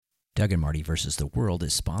Doug and Marty versus the World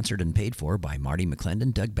is sponsored and paid for by Marty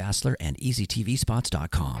McClendon, Doug Bassler, and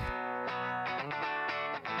EasyTVSpots.com.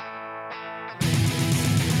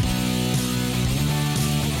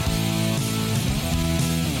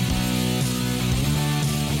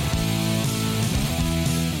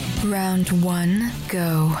 Round one,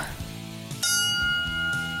 go.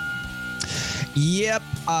 Yep,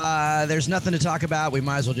 there's nothing to talk about. We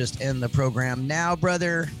might as well just end the program now,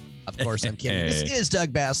 brother. Of course, I'm kidding. This is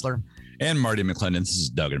Doug Bassler. And Marty McClendon. This is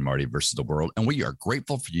Doug and Marty versus the World. And we are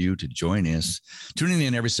grateful for you to join us, tuning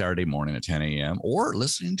in every Saturday morning at 10 a.m. or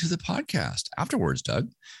listening to the podcast afterwards,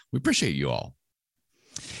 Doug. We appreciate you all.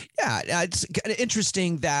 Yeah, it's kind of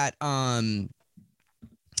interesting that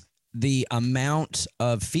the amount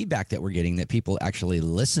of feedback that we're getting, that people actually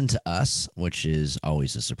listen to us, which is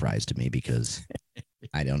always a surprise to me because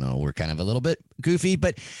I don't know, we're kind of a little bit goofy.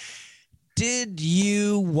 But did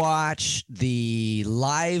you watch the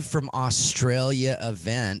Live from Australia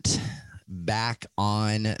event back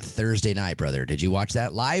on Thursday night, brother? Did you watch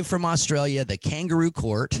that? Live from Australia, the Kangaroo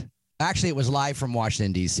Court. Actually, it was live from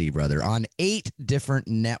Washington, D.C., brother, on 8 different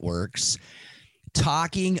networks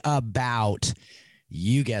talking about,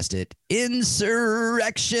 you guessed it,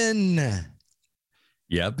 insurrection.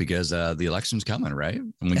 Yeah, because the election's coming, right?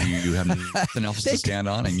 And when you have nothing else to stand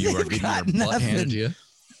on and you are getting your butt handed to you.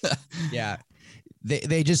 Yeah.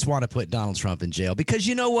 They just want to put Donald Trump in jail because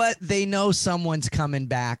you know what? They know someone's coming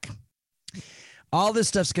back. All this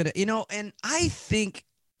stuff's going to, and I think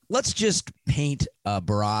let's just paint a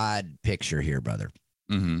broad picture here, brother.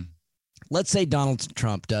 Mm-hmm. Let's say Donald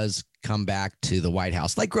Trump does come back to the White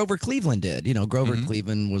House like Grover Cleveland did. Grover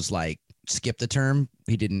Cleveland was like, skip the term.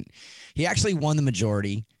 He actually won the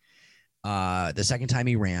majority the second time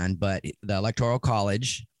he ran, but the Electoral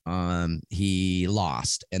College, he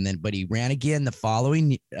lost. But he ran again the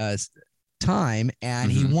following time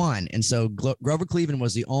and he won. And so Grover Cleveland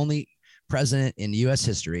was the only president in U.S.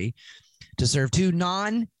 history to serve 2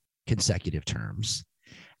 non-consecutive terms.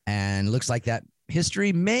 And looks like that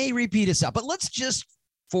history may repeat itself. But let's just,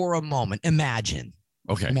 for a moment, imagine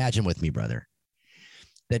with me, brother,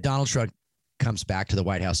 that Donald Trump comes back to the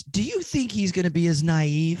White House. Do you think he's going to be as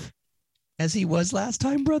naive as he was last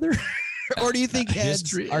time, brother? Or do you think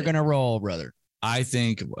heads are going to roll, brother? I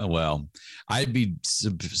think, I'd be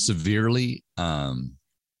severely, I'd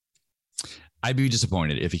be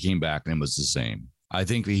disappointed if he came back and it was the same. I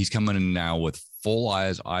think he's coming in now with full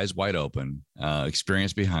eyes wide open,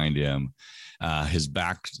 experience behind him. His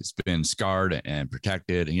back has been scarred and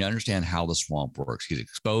protected, and you understand how the swamp works. He's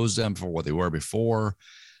exposed them for what they were before.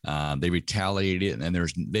 They retaliated, and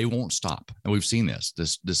they won't stop. And we've seen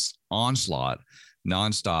this onslaught,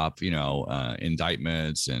 nonstop,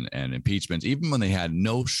 indictments and impeachments, even when they had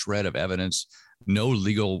no shred of evidence, no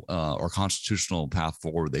legal or constitutional path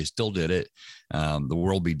forward, they still did it. The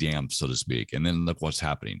world be damned, so to speak. And then look what's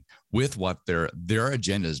happening with what their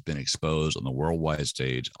agenda has been exposed on the worldwide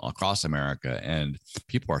stage across America, and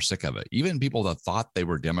people are sick of it. Even people that thought they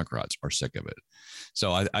were Democrats are sick of it.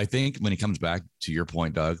 So I think when he comes back, to your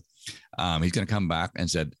point, Doug, he's going to come back and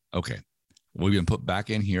said, okay, we've been put back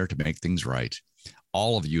in here to make things right.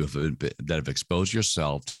 All of you that have exposed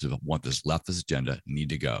yourself to what this leftist agenda need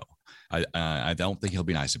to go. I don't think he'll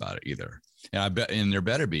be nice about it either. And there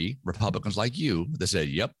better be Republicans like you that say,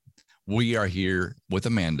 yep, we are here with a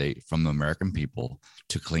mandate from the American people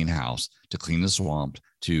to clean house, to clean the swamp,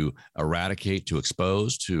 to eradicate, to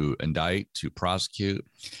expose, to indict, to prosecute,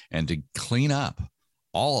 and to clean up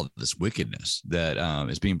all of this wickedness that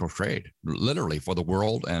is being portrayed literally for the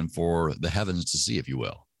world and for the heavens to see, if you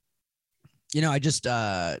will. I just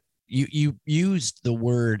you used the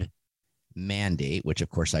word mandate, which of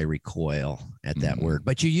course I recoil at that word,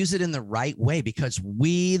 but you use it in the right way because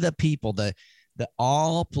we, the people, the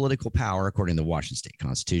all political power, according to the Washington State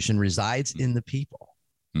Constitution, resides in the people.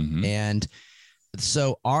 And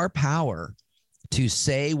so our power to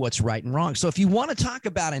say what's right and wrong. So if you want to talk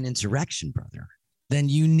about an insurrection, brother, then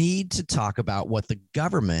you need to talk about what the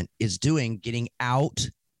government is doing, getting out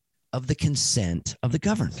of the consent of the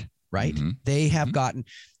governed, right? They have gotten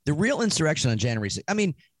the real insurrection on January 6th. I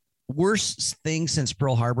mean, worst thing since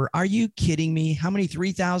Pearl Harbor. Are you kidding me? How many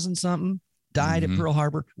 3,000 something died at Pearl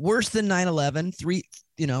Harbor? Worse than 9/11.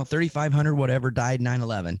 3,500 whatever died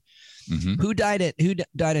 9/11. Who died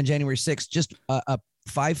on January 6th? Just a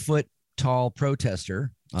 5 foot tall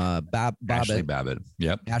protester, Ashley Babbitt.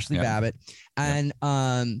 Ashley Babbitt. And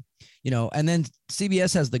and then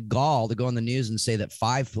CBS has the gall to go on the news and say that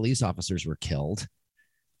 5 police officers were killed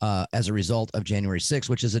as a result of January 6th,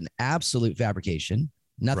 which is an absolute fabrication.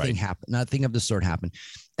 Nothing happened. Nothing of the sort happened.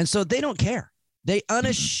 And so they don't care. They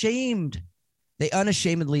unashamedly They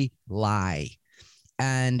unashamedly lie.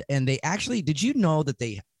 And they actually, did you know that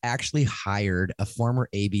they actually hired a former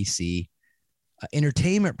ABC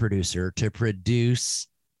entertainment producer to produce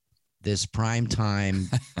this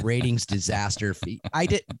primetime ratings disaster? I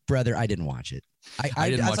didn't watch it. I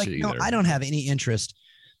didn't watch it either. No, I don't have any interest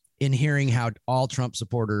in hearing how all Trump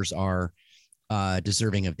supporters are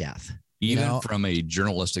deserving of death. Even from a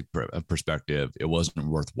journalistic perspective, it wasn't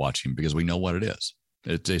worth watching because we know what it is.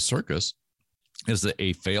 It's a circus. It's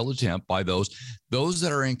a failed attempt by those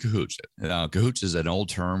that are in cahoots. Cahoots is an old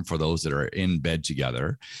term for those that are in bed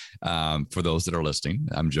together. For those that are listening,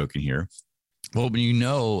 I'm joking here. Well,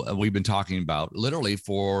 we've been talking about literally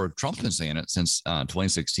for Trump's been saying it since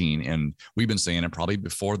 2016, and we've been saying it probably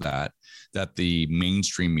before that the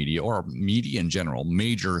mainstream media or media in general,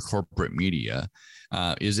 major corporate media,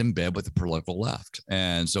 is in bed with the political left.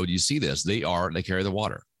 And so you see this, they carry the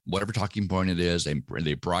water. Whatever talking point it is,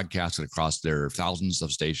 they broadcast it across their thousands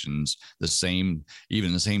of stations, the same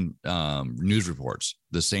news reports,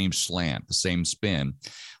 the same slant, the same spin.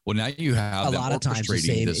 Well, now you have a lot of times the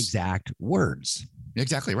same exact words.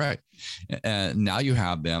 Exactly right. And now you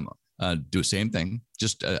have them do the same thing,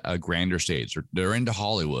 just a grander stage. They're into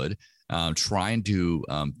Hollywood, trying to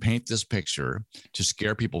paint this picture to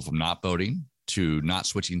scare people from not voting, to not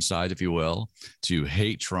switching sides, if you will, to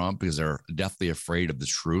hate Trump because they're deathly afraid of the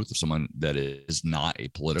truth of someone that is not a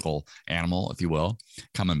political animal, if you will,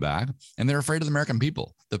 coming back. And they're afraid of the American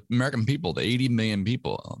people, the 80 million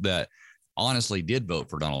people that honestly did vote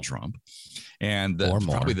for Donald Trump. And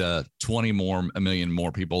probably the 20 million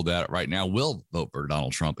more people that right now will vote for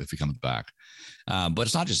Donald Trump if he comes back. But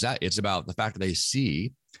it's not just that. It's about the fact that they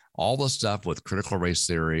see all the stuff with critical race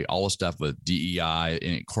theory, all the stuff with DEI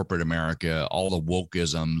in corporate America, all the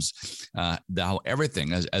wokeisms,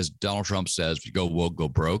 everything, as Donald Trump says, if you go woke, go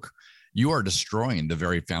broke, you are destroying the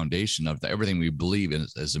very foundation of everything we believe in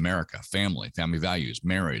as America: family values,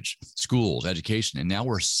 marriage, schools, education. And now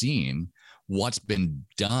we're seeing what's been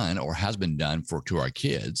done or has been done to our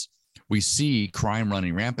kids. We see crime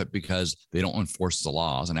running rampant because they don't enforce the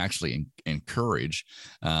laws and actually encourage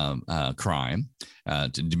crime to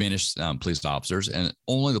diminish police officers. And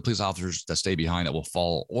only the police officers that stay behind that will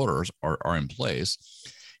follow orders are in place.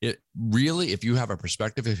 It really, if you have a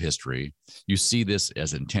perspective of history, you see this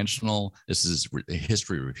as intentional. This is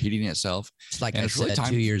history repeating itself. It's like I said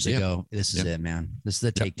 2 years ago. This is it, man. This is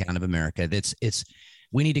the takedown of America.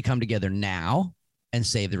 We need to come together now and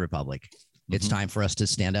save the republic. It's time for us to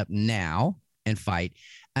stand up now and fight.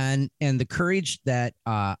 And the courage that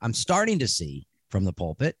I'm starting to see from the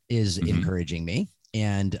pulpit is encouraging me.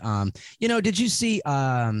 And, did you see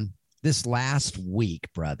this last week,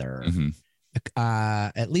 brother,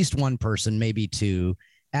 at least one person, maybe two,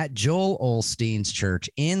 at Joel Osteen's church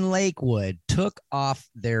in Lakewood took off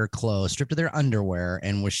their clothes, stripped of their underwear,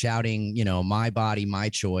 and was shouting, my body, my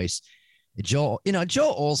choice. Joel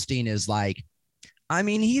Osteen is like,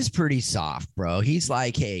 he's pretty soft, bro. He's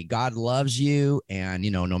like, hey, God loves you. And,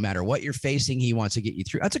 no matter what you're facing, he wants to get you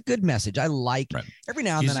through. That's a good message. I like every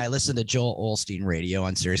now and then I listen to Joel Osteen radio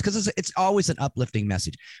on Sirius because it's always an uplifting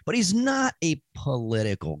message, but he's not a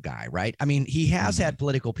political guy, right? He has had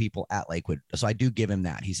political people at Lakewood. So I do give him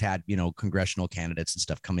that. He's had, congressional candidates and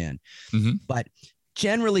stuff come in, but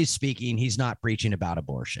generally speaking, he's not preaching about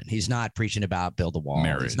abortion. He's not preaching about build a wall.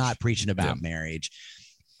 Marriage. He's not preaching about marriage.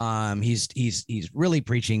 He's really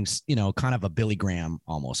preaching, kind of a Billy Graham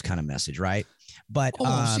almost kind of message, right? But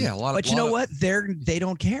you know what? They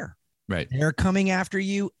don't care. Right. They're coming after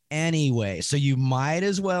you anyway. So you might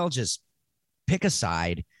as well just pick a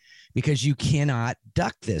side because you cannot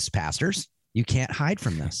duck this, pastors. You can't hide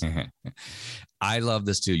from this. I love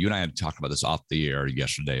this too. You and I had talked about this off the air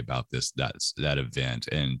yesterday about that event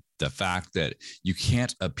and the fact that you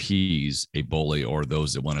can't appease a bully or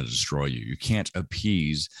those that want to destroy you. You can't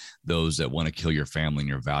appease those that want to kill your family and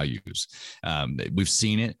your values. We've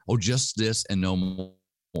seen it. Oh, just this and no more.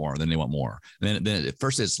 Then they want more. Then at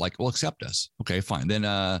first it's like, well, accept us. Okay, fine.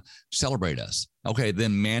 Then celebrate us. Okay,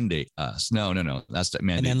 then mandate us. No. That's the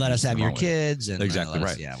mandate. And then let us have your kids. And exactly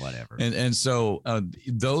right. Yeah, whatever. And so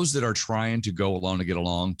those that are trying to go along to get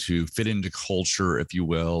along, to fit into culture, if you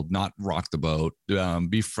will, not rock the boat,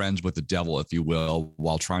 be friends with the devil, if you will,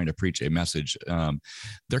 while trying to preach a message,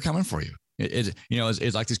 they're coming for you.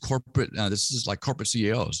 It's like these corporate. This is like corporate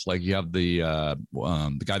CEOs. Like you have the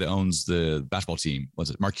guy that owns the basketball team. Was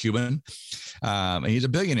it Mark Cuban? And he's a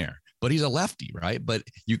billionaire, but he's a lefty, right? But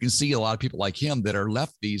you can see a lot of people like him that are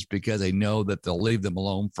lefties because they know that they'll leave them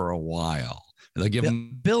alone for a while. They'll give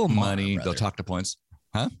them Bill money. Maher, they'll talk to points,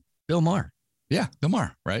 huh? Bill Maher. Yeah, Bill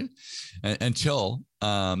Maher, right? Until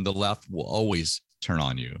the left will always turn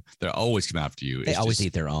on you. They're always come after you. They always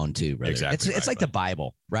eat their own too, brother. Exactly. It's like the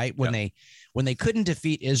Bible, right? When they couldn't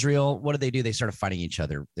defeat Israel, what did they do? They started fighting each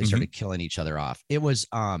other. They started killing each other off. It was,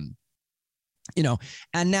 and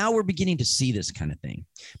now we're beginning to see this kind of thing.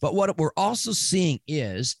 But what we're also seeing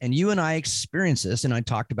is, and you and I experience this, and I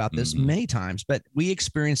talked about this many times, but we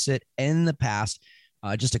experienced it in the past,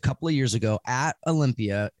 just a couple of years ago at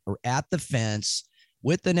Olympia, or at the fence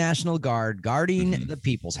with the National Guard guarding the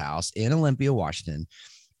People's House in Olympia, Washington,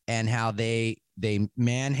 and how they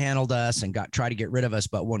manhandled us and tried to get rid of us.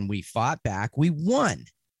 But when we fought back, we won.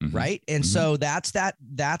 Right. And so that's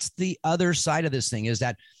the other side of this thing, is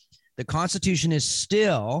that the Constitution is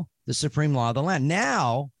still the supreme law of the land.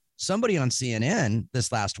 Now, somebody on CNN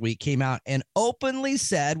this last week came out and openly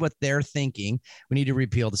said what they're thinking. We need to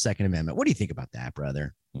repeal the Second Amendment. What do you think about that,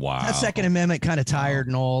 brother? Wow. That Second Amendment kind of tired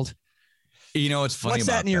and old. It's funny. What's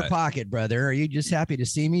that in your pocket, brother? Are you just happy to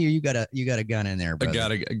see me, or you got a gun in there, brother?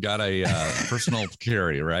 I got a personal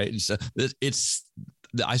carry, right? And so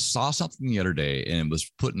I saw something the other day, and it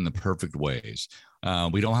was put in the perfect ways.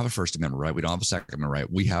 We don't have a First Amendment right. We don't have a Second Amendment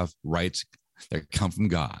right. We have rights that come from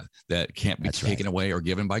God that can't be taken away or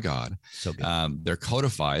given by God. So they're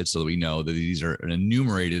codified so that we know that these are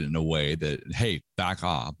enumerated in a way that, hey, back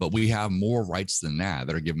off. But we have more rights than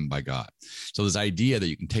that are given by God. So this idea that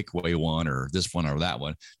you can take away one or this one or that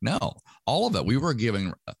one, no, all of it. We were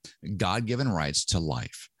given God-given rights to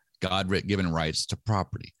life, God-given rights to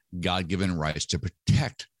property, God-given rights to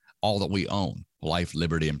protect all that we own, life,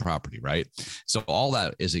 liberty, and property, right? So all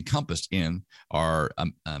that is encompassed in our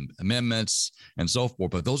amendments and so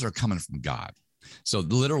forth, but those are coming from God. So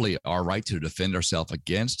literally our right to defend ourselves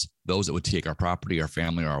against those that would take our property, our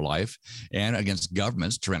family, or our life, and against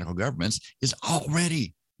governments, tyrannical governments, is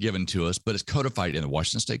already given to us, but it's codified in the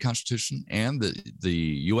Washington State Constitution and the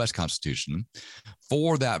U.S. Constitution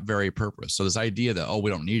for that very purpose. So this idea that, we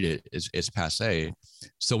don't need it is passe.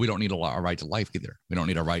 So we don't need a right to life either. We don't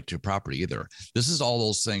need a right to property either. This is all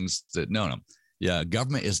those things that, no. Yeah,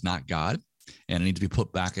 government is not God, and it needs to be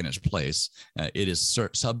put back in its place. It is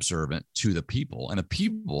subservient to the people, and the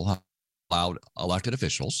people have allowed elected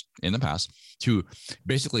officials in the past to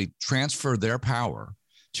basically transfer their power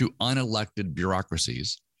to unelected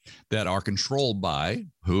bureaucracies that are controlled by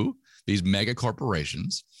who? These mega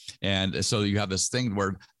corporations. And so you have this thing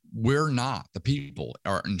where we're not, the people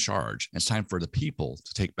are in charge. It's time for the people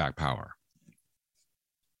to take back power.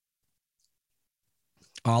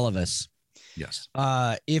 All of us. Yes.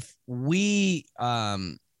 If we,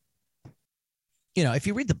 if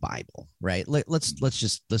you read the Bible, right, let's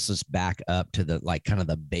just back up to the, kind of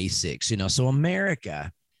the basics, so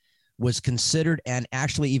America was considered and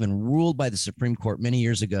actually even ruled by the Supreme Court many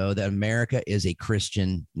years ago that America is a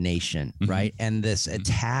Christian nation, right? And this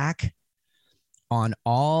attack on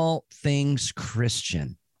all things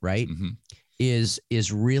Christian, right, is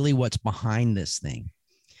really what's behind this thing.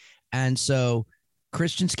 And so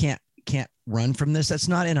Christians can't run from this. That's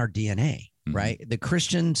not in our DNA, right? The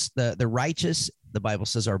Christians, the righteous, the Bible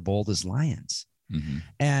says, are bold as lions.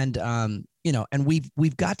 And and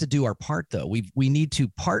we've got to do our part, though. We need to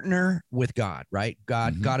partner with God, right?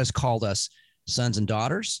 God has called us sons and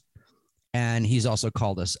daughters, and he's also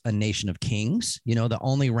called us a nation of kings. The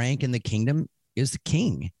only rank in the kingdom is the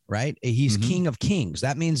king, right? He's King of Kings.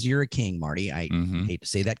 That means you're a king, Marty. I hate to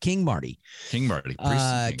say that. King Marty. King Marty.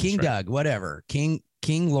 King Doug, whatever. King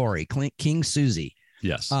Lori, King Susie.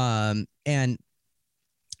 Yes. And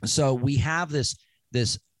so we have this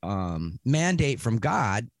mandate from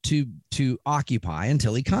God to occupy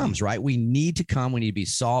until he comes, right? We need to come. We need to be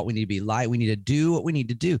salt. We need to be light. We need to do what we need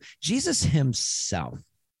to do. Jesus himself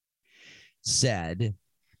said,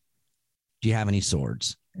 do you have any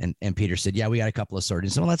swords? And Peter said, yeah, we got a couple of swords. He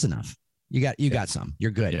said, well, that's enough. You got some.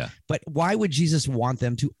 You're good. Yeah. But why would Jesus want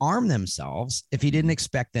them to arm themselves if he didn't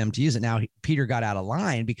expect them to use it? Now, Peter got out of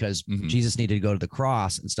line because Jesus needed to go to the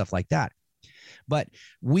cross and stuff like that. But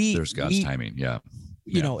there's God's timing. Yeah.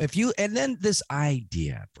 And then this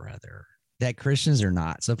idea, brother, that Christians are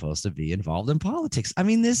not supposed to be involved in politics. I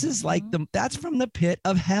mean, this is like that's from the pit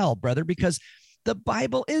of hell, brother, because the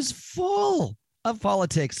Bible is full of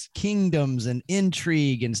politics, kingdoms, and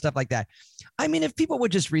intrigue and stuff like that. I mean, if people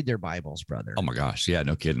would just read their Bibles, brother. Oh my gosh. Yeah,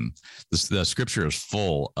 no kidding. The scripture is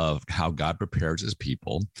full of how God prepares his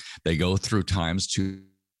people. They go through times to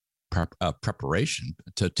preparation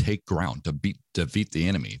to take ground, to defeat the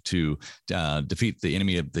enemy, to defeat the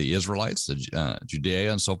enemy of the Israelites,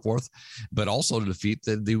 Judea and so forth, but also to defeat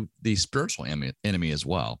the spiritual enemy as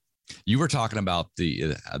well. You were talking about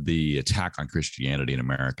the attack on Christianity in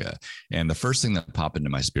America, and the first thing that popped into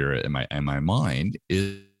my spirit and my mind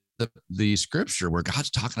is the scripture where God's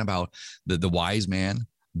talking about the wise man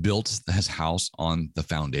built his house on the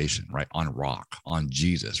foundation, right? On rock, on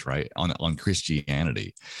Jesus, right? On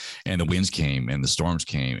Christianity. And the winds came and the storms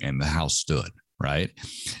came and the house stood, right?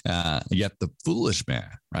 Yet the foolish man,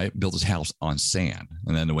 right, built his house on sand,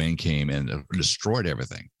 and then the wind came and destroyed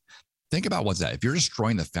everything. Think about what's that. If you're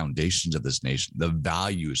destroying the foundations of this nation, the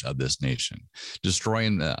values of this nation,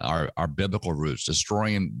 destroying our biblical roots,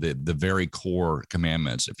 destroying the very core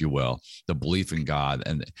commandments, if you will, the belief in God,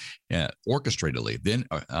 and orchestratedly, then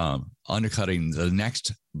undercutting the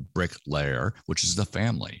next brick layer, which is the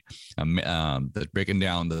family, breaking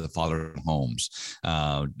down the father homes,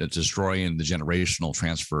 destroying the generational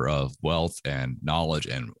transfer of wealth and knowledge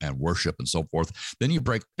and worship and so forth. Then you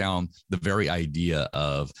break down the very idea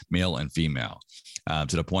of male and female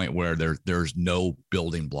to the point where there's no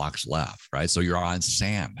building blocks left, right? So you're on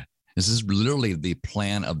sand. This is literally the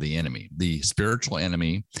plan of the enemy, the spiritual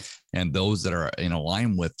enemy, and those that are in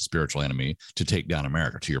line with the spiritual enemy to take down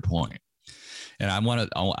America, to your point. And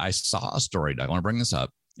I saw a story. I want to bring this up.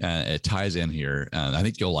 It ties in here. I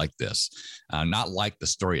think you'll like this. Not like the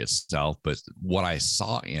story itself, but what I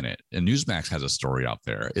saw in it. And Newsmax has a story out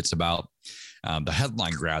there. It's about the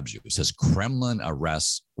headline grabs you. It says Kremlin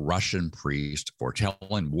arrests Russian priest for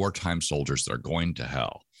telling wartime soldiers they're going to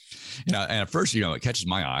hell. And at first, it catches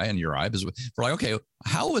my eye and your eye because we're like, okay,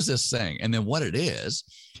 how is this thing? And then what it is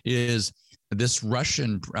this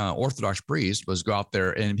Russian Orthodox priest was go out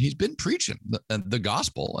there and he's been preaching the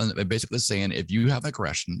gospel and basically saying, if you have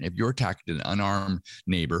aggression, if you're attacking an unarmed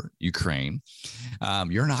neighbor, Ukraine,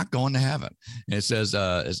 you're not going to heaven. And it says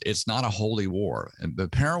it's not a holy war. And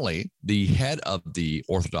apparently the head of the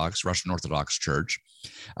Russian Orthodox Church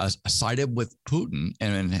sided with Putin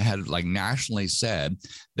and had nationally said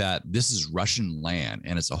that this is Russian land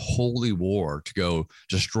and it's a holy war to go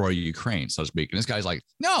destroy Ukraine, so to speak. And this guy's like,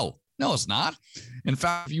 no, it's not. In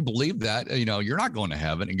fact, if you believe that, you're not going to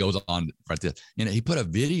heaven. It goes on right there. He put a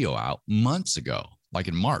video out months ago, like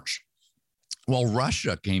in March. Well,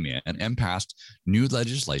 Russia came in and passed new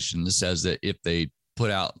legislation that says that if they put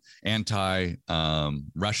out anti-Russian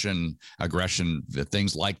aggression,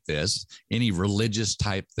 things like this, any religious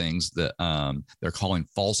type things that they're calling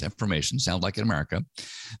false information, sounds like in America,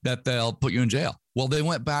 that they'll put you in jail. Well, they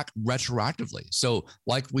went back retroactively. So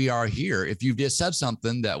like we are here, if you just said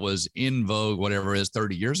something that was in vogue, whatever it is,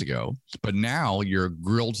 30 years ago, but now you're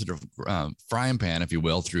grilled to the frying pan, if you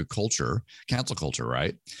will, through culture, cancel culture,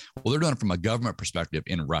 right? Well, they're doing it from a government perspective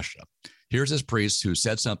in Russia. Here's this priest who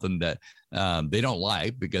said something that they don't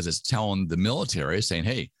like because it's telling the military, saying,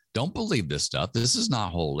 hey, don't believe this stuff. This is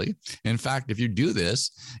not holy. In fact, if you do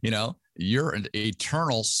this, your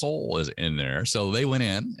eternal soul is in there. So they went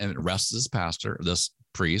in and arrested this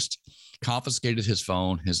priest, confiscated his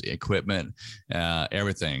phone, his equipment,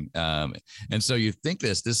 everything. And so you think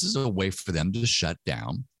this is a way for them to shut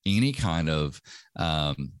down any kind of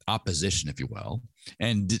opposition, if you will,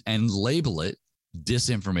 and label it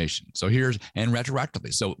disinformation. So and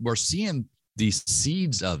retroactively. So we're seeing the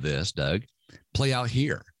seeds of this, Doug, play out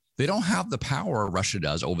here. They don't have the power Russia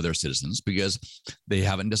does over their citizens because they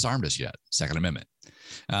haven't disarmed us yet. Second Amendment.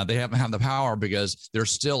 They haven't had the power because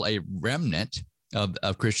there's still a remnant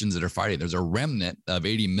of Christians that are fighting. There's a remnant of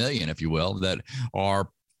 80 million, if you will, that are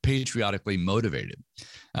patriotically motivated.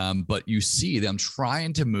 But you see them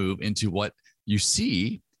trying to move into what you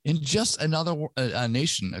see in just another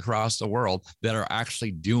nation across the world that are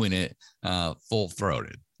actually doing it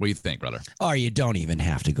full-throated. What do you think, brother? Oh, you don't even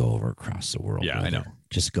have to go over across the world. Yeah, brother. I know.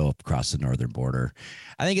 Just go across the northern border.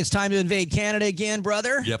 I think it's time to invade Canada again,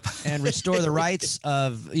 brother. Yep. And restore the rights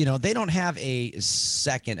of, they don't have a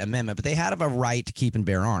Second Amendment, but they have a right to keep and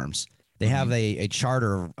bear arms. They have a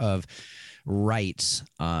charter of rights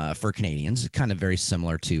for Canadians, kind of very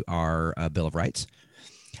similar to our Bill of Rights.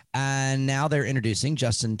 And now they're introducing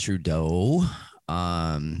Justin Trudeau,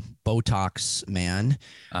 Botox man,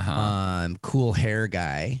 cool hair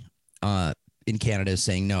guy in Canada is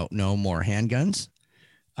saying no more handguns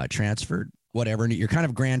transferred, whatever. You're kind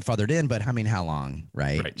of grandfathered in, but I mean, how long,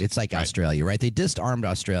 right? It's like Australia, right? They disarmed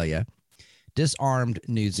Australia, disarmed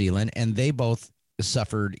New Zealand, and they both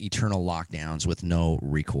suffered eternal lockdowns with no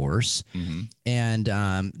recourse. And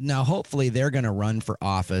now hopefully they're going to run for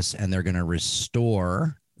office and they're going to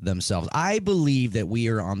restore themselves. I believe that we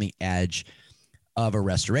are on the edge of a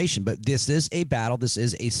restoration, but this is a battle. This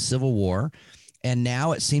is a civil war. And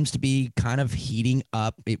now it seems to be kind of heating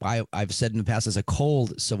up. I've said in the past it's a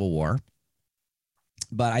cold civil war,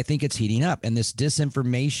 but I think it's heating up. And this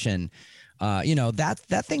disinformation,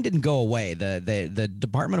 that thing didn't go away. The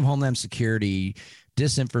Department of Homeland Security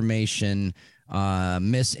disinformation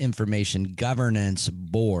Misinformation Governance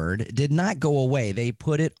Board did not go away. They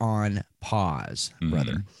put it on pause,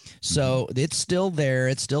 brother. So it's still there.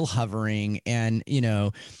 It's still hovering. And, you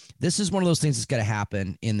know, this is one of those things that's going to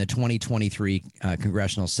happen in the 2023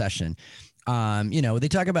 congressional session. You know, they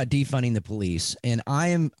talk about defunding the police, and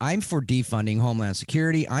I'm for defunding Homeland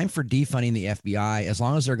Security. I'm for defunding the FBI, as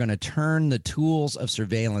long as they're going to turn the tools of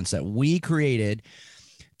surveillance that we created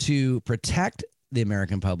to protect the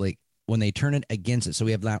American public when they turn it against it. So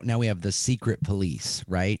we have now we have the secret police,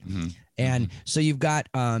 right? And so you've got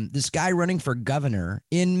this guy running for governor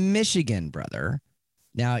in Michigan, brother.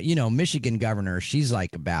 Now, you know, Michigan governor, she's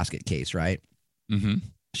like a basket case, right?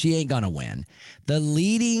 She ain't gonna win. The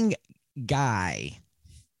leading guy,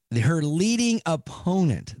 her leading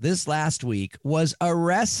opponent this last week was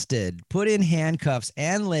arrested, put in handcuffs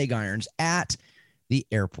and leg irons at the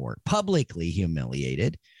airport, publicly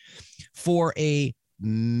humiliated for a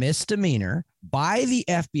misdemeanor by the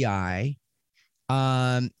FBI,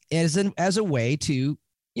 as a way to,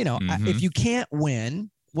 you know, if you can't win,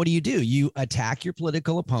 what do? You attack your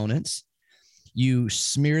political opponents, you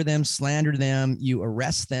smear them, slander them, you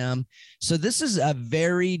arrest them. So this is a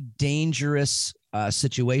very dangerous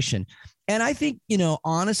situation. And I think, you know,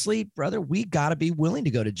 honestly, brother, we got to be willing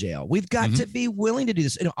to go to jail. We've got to be willing to do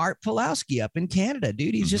this. You know, Art Pulowski up in Canada,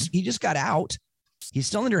 dude, he just got out. He's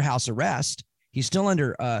still under house arrest. He's still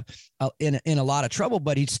under in a lot of trouble,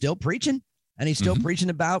 but he's still preaching, and he's still preaching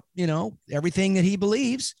about, you know, everything that he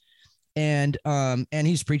believes. And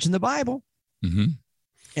he's preaching the Bible, and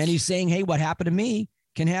he's saying, hey, what happened to me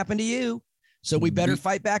can happen to you. So we better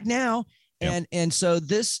fight back now. And so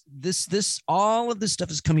this all of this stuff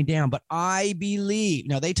is coming down, but I believe,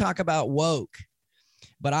 now they talk about woke,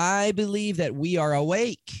 but I believe that we are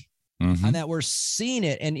awake and that we're seeing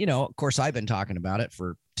it. And, you know, of course, I've been talking about it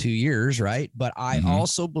for 2 years, right? But I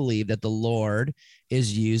also believe that the Lord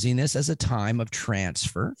is using this as a time of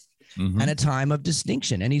transfer and a time of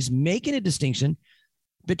distinction. And he's making a distinction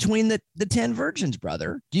between the 10 virgins,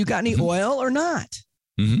 brother. Do you got any oil or not?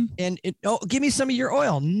 And give me some of your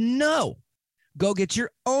oil. No, go get your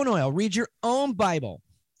own oil. Read your own Bible.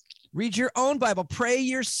 Read your own Bible. Pray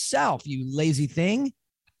yourself, you lazy thing.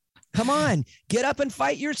 Come on, get up and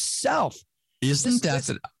fight yourself.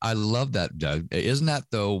 I love that, Doug. Isn't that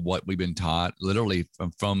though what we've been taught literally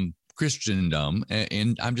from Christendom?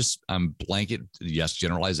 And I'm blanket, yes,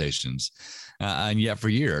 generalizations. And yet for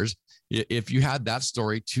years, if you had that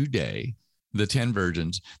story today, the 10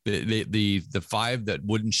 virgins, the 5 that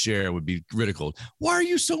wouldn't share would be ridiculed. Why are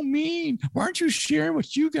you so mean? Why aren't you sharing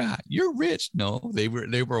what you got? You're rich. No, they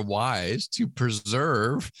were wise to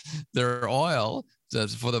preserve their oil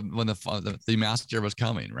for when the master was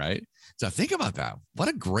coming, right? So think about that. What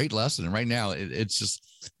a great lesson. And right now it's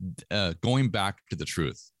just going back to the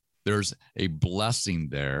truth. There's a blessing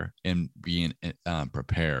there in being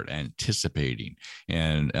prepared, anticipating,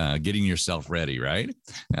 and getting yourself ready, right?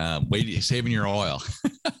 Saving your oil.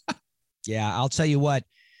 Yeah, I'll tell you what,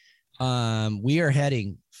 we are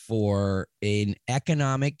heading for an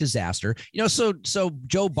economic disaster. You know, so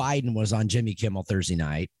Joe Biden was on Jimmy Kimmel Thursday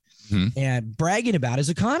night and bragging about his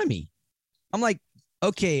economy. I'm like,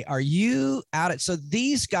 okay, are you out? So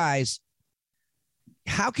these guys,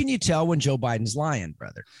 how can you tell when Joe Biden's lying,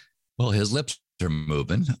 brother? Well, his lips are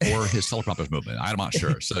moving, or his teleprompter's moving. I'm not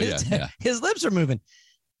sure. So yeah. His lips are moving.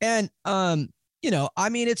 And, you know, I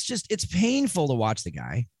mean, it's painful to watch the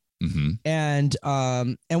guy. And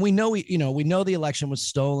we know, we know the election was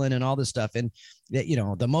stolen and all this stuff, and that, you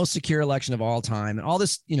know, the most secure election of all time, and all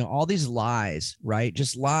this, you know, all these lies, right?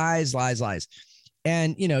 Just lies.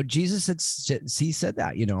 And, you know, Jesus he said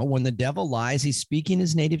that, you know, when the devil lies, he's speaking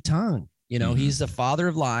his native tongue. You know, he's the father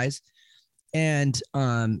of lies. And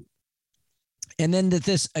then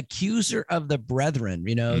this accuser of the brethren,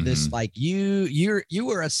 you know, this like you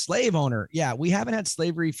were a slave owner. Yeah, we haven't had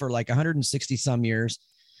slavery for like 160 some years.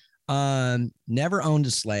 Never owned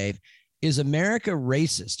a slave. Is America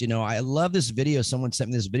racist? You know, I love this video. Someone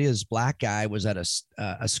sent me this video. This black guy was at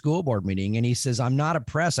a school board meeting, and he says, I'm not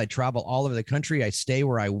oppressed. I travel all over the country. I stay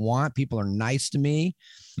where I want. People are nice to me.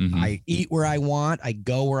 I eat where I want. I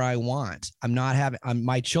go where I want.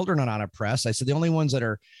 My children are not oppressed. I said, the only ones that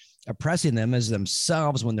are oppressing them is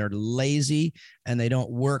themselves when they're lazy and they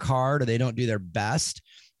don't work hard or they don't do their best.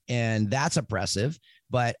 And that's oppressive.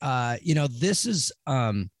 But, you know, this is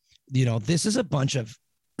a bunch of,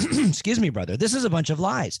 excuse me, brother, this is a bunch of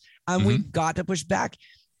lies. We've got to push back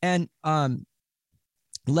and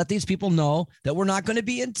let these people know that we're not going to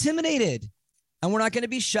be intimidated and we're not going to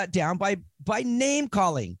be shut down by name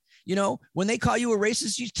calling. You know, when they call you a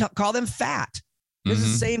racist, you call them fat. It's the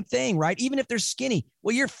same thing, right? Even if they're skinny.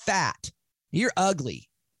 Well, you're fat. You're ugly.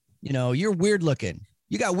 You're weird looking.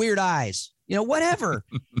 You got weird eyes. Whatever.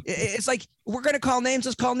 It's like, we're going to call names.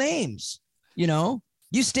 Let's call names. You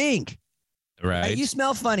stink. Right. You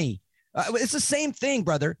smell funny. It's the same thing,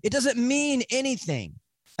 brother. It doesn't mean anything.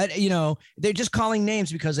 They're just calling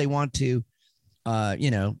names because they want to,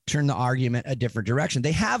 turn the argument a different direction.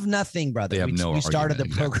 They have nothing, brother. They have We started the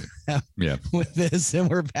program with this, and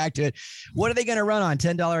we're back to it. What are they going to run on?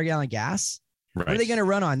 $10 a gallon gas? Right. What are they going to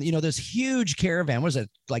run on? This huge caravan. What is it?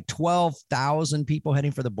 Like 12,000 people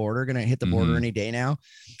heading for the border, going to hit the border any day now.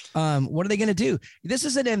 What are they going to do? This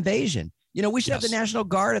is an invasion. We should have the National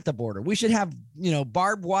Guard at the border. We should have,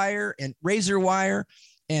 barbed wire and razor wire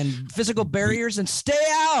and physical barriers and stay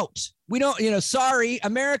out. We don't, sorry,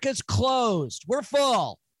 America's closed. We're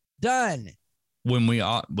full. Done. When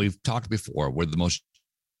we've talked before, we're the most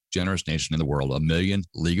generous nation in the world. 1 million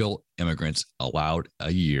legal immigrants allowed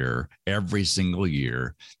a year, every single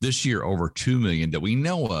year. This year, over 2 million that we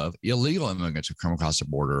know of illegal immigrants have come across the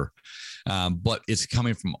border, but it's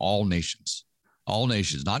coming from all nations. All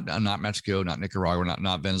nations, not Mexico, not Nicaragua,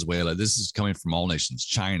 not Venezuela. This is coming from all nations: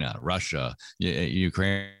 China, Russia,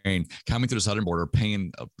 Ukraine, coming through the southern border,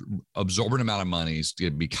 paying absorbent amount of money to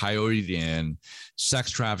be coyoted in, sex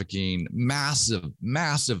trafficking, massive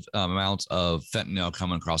amounts of fentanyl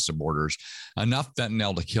coming across the borders, enough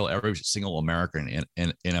fentanyl to kill every single American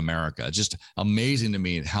in America. It's just amazing to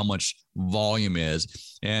me how much volume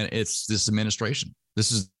is, and it's this administration.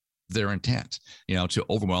 This is their intent, to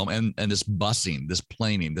overwhelm and this busing, this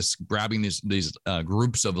planing, this grabbing these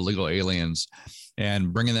groups of illegal aliens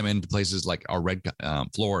and bringing them into places like our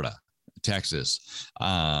Florida, Texas,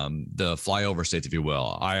 the flyover states, if you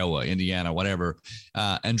will, Iowa, Indiana, whatever,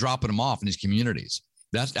 and dropping them off in these communities.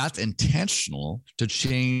 That's intentional to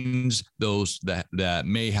change those that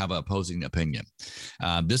may have an opposing opinion.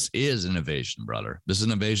 This is an invasion, brother. This is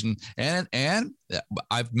an invasion. And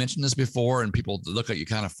I've mentioned this before, and people look at you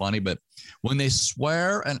kind of funny, but when they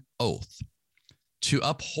swear an oath to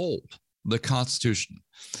uphold the Constitution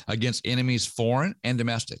against enemies foreign and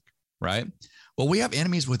domestic, right? Well, we have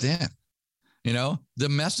enemies within,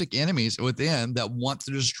 domestic enemies within that want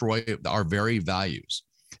to destroy our very values.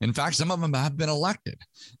 In fact, some of them have been elected,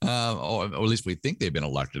 or at least we think they've been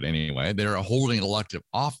elected anyway. They're holding elective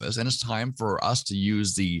office, and it's time for us to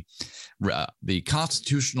use the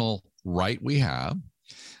constitutional right we have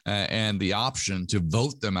and the option to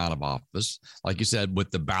vote them out of office, like you said, with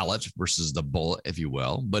the ballot versus the bullet, if you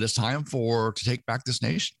will. But it's time to take back this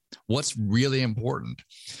nation. What's really important,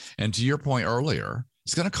 and to your point earlier,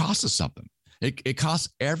 it's going to cost us something. It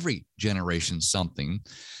costs every generation something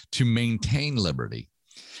to maintain liberty.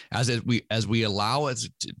 As we allow it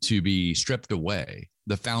to be stripped away,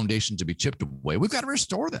 the foundation to be chipped away, we've got to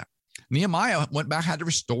restore that. Nehemiah went back, had to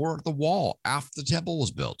restore the wall after the temple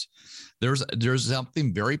was built. There's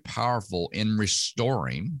something very powerful in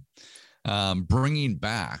restoring, bringing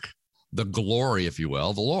back the glory, if you will,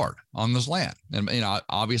 of the Lord on this land. And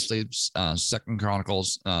obviously, 2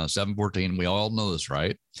 Chronicles 7:14. We all know this,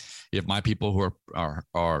 right? If my people who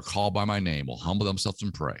are called by my name will humble themselves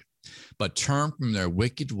and pray, but turn from their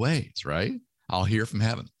wicked ways, right? I'll hear from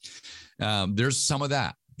heaven. There's some of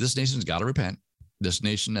that. This nation's got to repent. This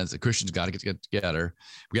nation, as the Christians, got to get together.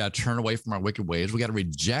 We got to turn away from our wicked ways. We got to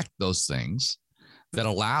reject those things that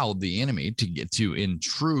allow the enemy to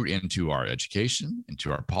intrude into our education,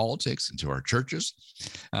 into our politics, into our churches,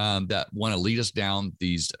 that want to lead us down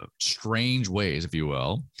these strange ways, if you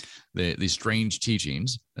will, these strange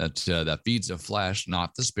teachings that feeds the flesh,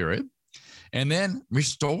 not the spirit. And then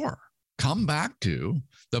come back to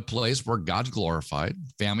the place where God's glorified,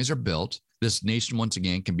 families are built, this nation once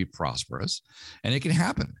again can be prosperous, and it can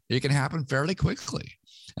happen. It can happen fairly quickly,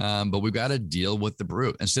 but we've got to deal with the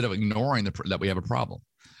brute instead of ignoring that we have a problem,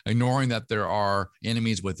 ignoring that there are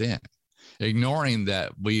enemies within, ignoring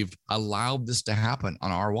that we've allowed this to happen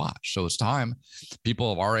on our watch. So it's time.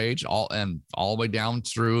 People of our age, all the way down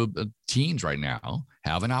through the teens right now,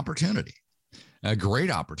 have an opportunity, a great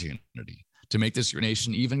opportunity to make this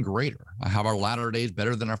nation even greater, have our latter days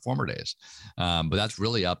better than our former days. But that's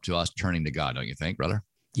really up to us turning to God, don't you think, brother?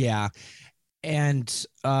 Yeah. And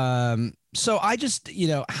so I just,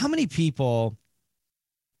 how many people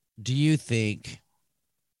do you think,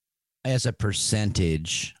 as a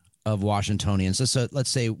percentage of Washingtonians, so let's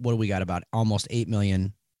say, what do we got, about almost 8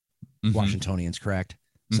 million Washingtonians, correct?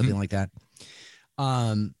 Something like that.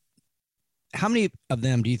 How many of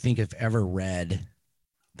them do you think have ever read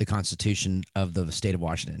the Constitution of the state of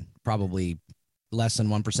Washington? Probably less than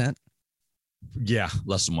 1%. Yeah,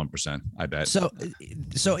 less than 1%, I bet. So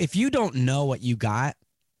if you don't know what you got,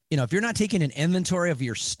 if you're not taking an inventory of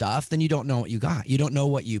your stuff, then you don't know what you got. You don't know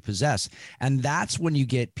what you possess. And that's when you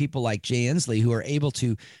get people like Jay Inslee who are able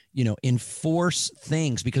to, enforce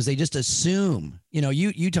things because they just assume,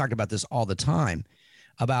 you talk about this all the time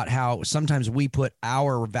about how sometimes we put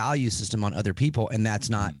our value system on other people, and that's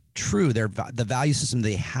not true. The value system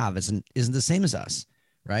they have isn't the same as us.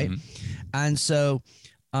 Right. Mm-hmm. And so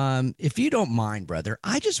if you don't mind, brother,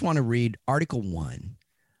 I just want to read Article 1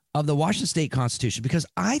 of the Washington State Constitution, because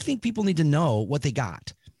I think people need to know what they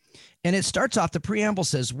got. And it starts off, the preamble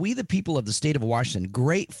says, "We, the people of the state of Washington,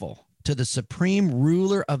 grateful to the supreme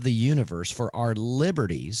ruler of the universe for our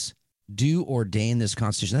liberties, do ordain this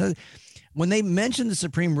Constitution." When they mentioned the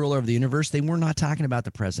supreme ruler of the universe, they were not talking about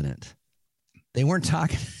the president. They weren't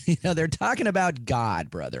talking, they're talking about God,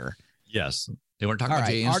 brother. Yes. They weren't talking about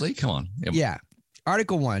Jay Inslee. Come on. Yep. Yeah.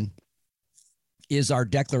 Article 1 is our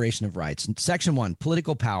Declaration of Rights. Section 1,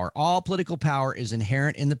 political power. All political power is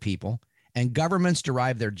inherent in the people, and governments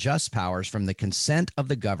derive their just powers from the consent of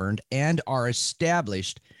the governed and are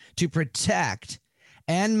established to protect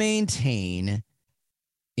and maintain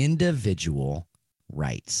individual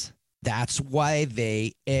rights. That's why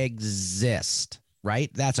they exist,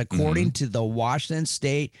 right? That's according to the Washington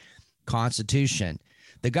State Constitution.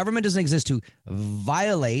 The government doesn't exist to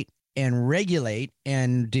violate and regulate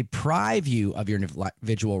and deprive you of your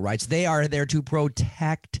individual rights. They are there to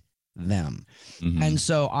protect them. Mm-hmm. And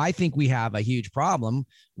so I think we have a huge problem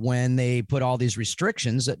when they put all these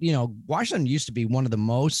restrictions that, Washington used to be one of the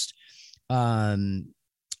most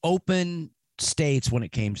open states when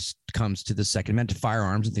it comes to the Second Amendment, to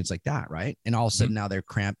firearms and things like that, right? And all of a sudden now they're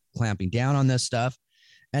clamping down on this stuff.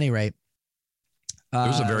 At any rate,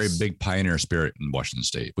 there's a very big pioneer spirit in Washington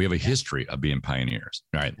State. We have a history of being pioneers,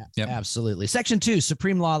 right? Yep. Absolutely. Section 2,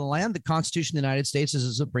 supreme law of the land. The Constitution of the United States is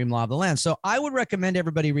the supreme law of the land. So I would recommend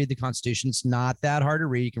everybody read the Constitution. It's not that hard to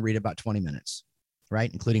read. You can read it about 20 minutes, right?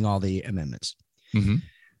 Including all the amendments.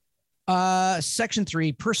 Mm-hmm. Section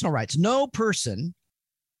 3, personal rights. No person,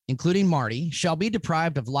 including Marty, shall be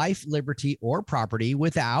deprived of life, liberty, or property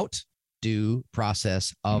without due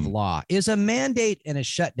process of law. Is a mandate and a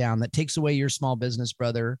shutdown that takes away your small business,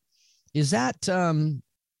 brother, is that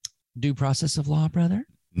due process of law, brother?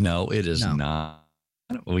 No, it is not.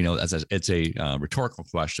 We know it's a rhetorical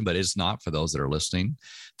question, but it's not for those that are listening.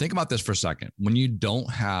 Think about this for a second. When you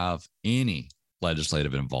don't have any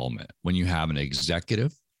legislative involvement, when you have an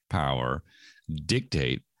executive power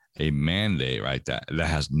dictate a mandate, right, that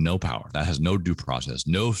has no power, that has no due process,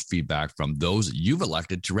 no feedback from those that you've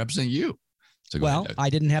elected to represent you. So well, I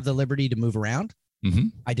didn't have the liberty to move around. Mm-hmm.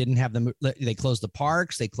 I didn't have they closed the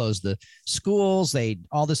parks, they closed the schools,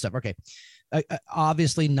 all this stuff. Okay.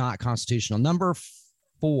 Obviously not constitutional. Number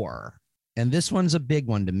 4, and this one's a big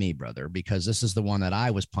one to me, brother, because this is the one that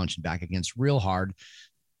I was punching back against real hard.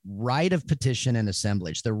 Right of petition and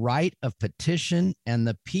assemblage. The right of petition and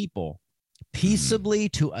the people peaceably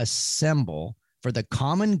to assemble for the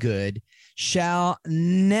common good shall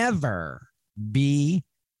never be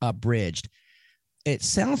abridged. It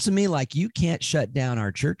sounds to me like you can't shut down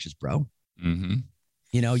our churches, bro. Mm-hmm.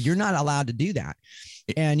 You're not allowed to do that.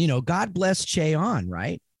 And, God bless Cheon,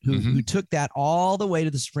 right? Who took that all the way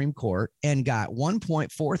to the Supreme Court and got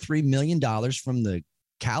 $1.43 million from the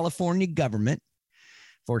California government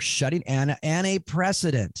for shutting and a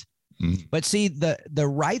precedent. But see, the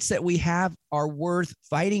rights that we have are worth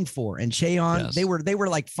fighting for. And Cheon, yes, they were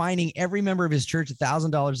like fining every member of his church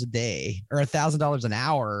 $1,000 a day or $1,000 an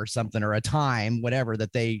hour or something, or a time, whatever,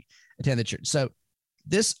 that they attend the church. So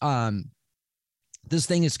this thing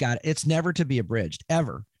it's never to be abridged,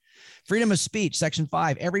 ever. Freedom of speech, Section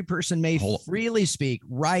 5. Every person may freely speak,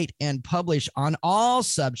 write, and publish on all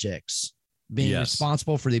subjects, being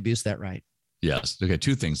responsible for the abuse of that right. Yes. Okay.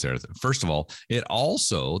 2 things there. First of all, it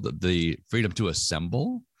also the freedom to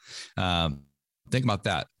assemble. Think about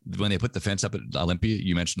that. When they put the fence up at Olympia,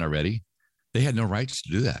 you mentioned already, they had no rights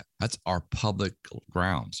to do that. That's our public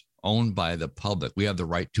grounds owned by the public. We have the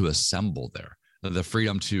right to assemble there, the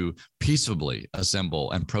freedom to peaceably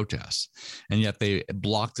assemble and protest. And yet they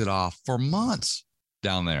blocked it off for months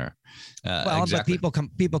down there. But people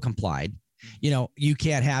complied. You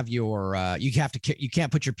can't have your, you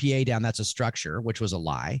can't put your PA down. That's a structure, which was a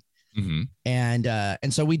lie. Mm-hmm.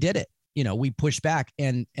 And so we did it, we pushed back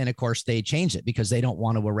and of course they changed it because they don't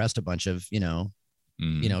want to arrest a bunch of,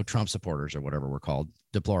 Trump supporters or whatever we're called,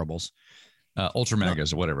 deplorables, ultra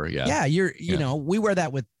magas or whatever. Yeah. Yeah. We wear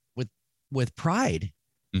that with pride.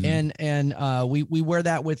 Mm-hmm. And we wear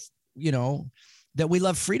that with, that we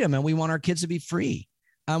love freedom and we want our kids to be free.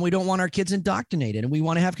 We don't want our kids indoctrinated, and we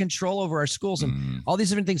want to have control over our schools and all these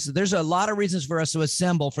different things. There's a lot of reasons for us to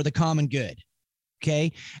assemble for the common good.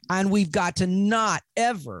 Okay. And we've got to not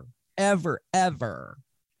ever, ever, ever,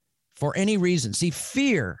 for any reason, see,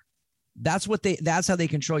 fear. That's how they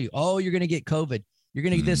control you. Oh, you're going to get COVID. You're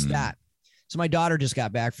going to get this, that. So my daughter just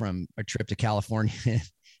got back from a trip to California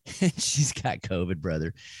and she's got COVID,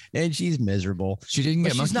 brother. And she's miserable. She didn't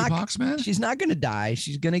get monkeypox, man. She's not going to die.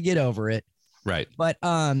 She's going to get over it. Right. But,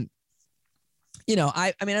 you know,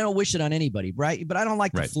 I mean, I don't wish it on anybody, right? But I don't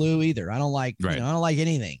like the flu either. I don't like, I don't like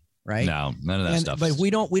anything. Right. No, none of that stuff. But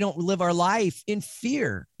we don't live our life in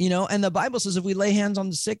fear, you know, and the Bible says if we lay hands on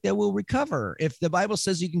the sick, they will recover. If the Bible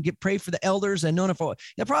says you can pray for the elders and notify,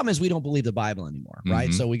 the problem is we don't believe the Bible anymore.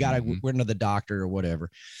 Right. So we got to, we're into the doctor or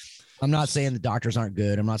whatever. I'm not saying the doctors aren't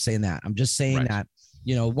good. I'm not saying that. I'm just saying that,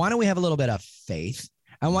 you know, why don't we have a little bit of faith,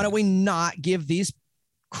 and why don't we not give these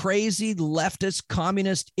crazy leftist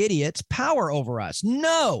communist idiots power over us?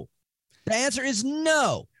 No, the answer is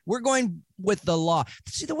no. We're going with the law.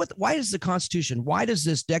 See, why does the Constitution, why does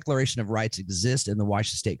this Declaration of Rights exist in the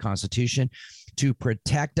Washington State Constitution? To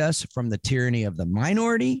protect us from the tyranny of the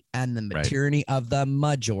minority and the tyranny of the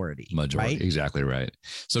majority. Right? Exactly right.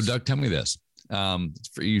 So, Doug, tell me this.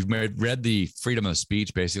 You've read the freedom of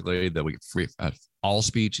speech, basically, that all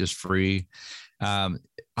speech is free.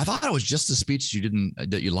 I thought it was just the speech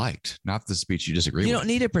that you liked, not the speech you disagree with. You don't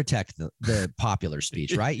need to protect the popular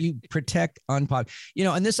speech, right? You protect unpopular, you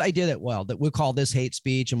know, and this idea that we'll call this hate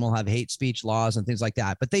speech and we'll have hate speech laws and things like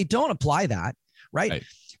that, but they don't apply that, right?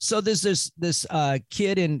 So there's this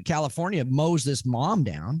kid in California mows this mom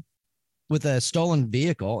down with a stolen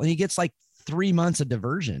vehicle, and he gets like 3 months of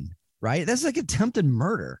diversion, right? That's like attempted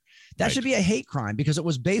murder. That should be a hate crime because it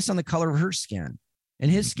was based on the color of her skin and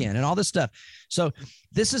his skin and all this stuff. So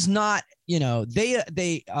this is not, you know,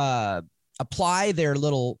 they apply their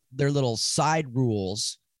little side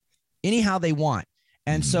rules anyhow they want.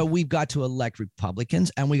 And so we've got to elect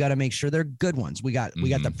Republicans, and we got to make sure they're good ones. We got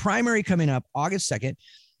the primary coming up August 2nd.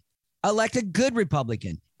 Elect a good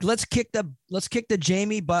Republican. Let's kick the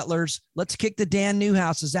Jamie Butlers. Let's kick the Dan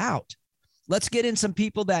Newhouses out. Let's get in some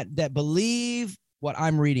people that believe what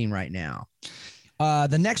I'm reading right now.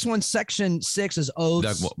 The next one, section 6, is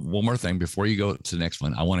oaths. Doug, one more thing before you go to the next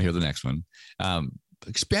one. I want to hear the next one.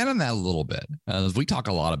 Expand on that a little bit. We talk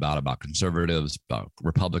a lot about conservatives, about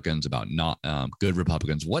Republicans, about not good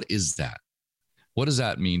Republicans. What is that? What does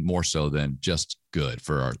that mean more so than just good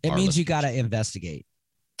for our? It means you got to investigate.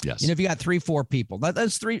 Yes. You know, if you got 3-4 people,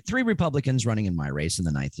 that's three Republicans running in my race in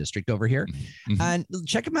the 9th district over here, and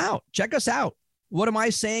check them out. Check us out. What am I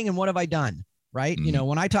saying and what have I done? Right. You know,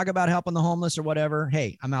 when I talk about helping the homeless or whatever,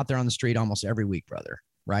 hey, I'm out there on the street almost every week, brother.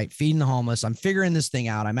 Right. Feeding the homeless. I'm figuring this thing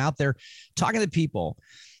out. I'm out there talking to people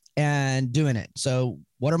and doing it. So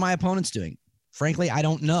what are my opponents doing? Frankly, I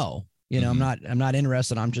don't know. You know, I'm not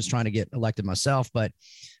interested. I'm just trying to get elected myself, but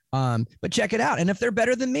check it out. And if they're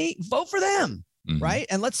better than me, vote for them. Right.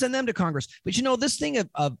 And let's send them to Congress. But, you know, this thing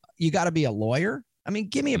of you got to be a lawyer. I mean,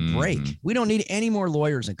 give me a break. We don't need any more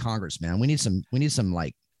lawyers in Congress, man. We need some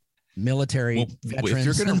like military veterans.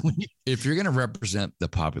 If you're going to represent the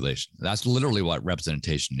population, that's literally what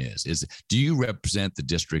representation is do you represent the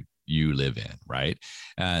district you live in? Right.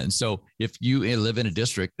 And so if you live in a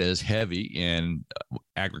district that is heavy in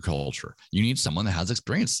agriculture, you need someone that has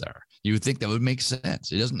experience there. You would think that would make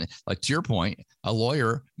sense. It doesn't, like, to your point, a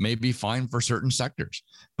lawyer may be fine for certain sectors,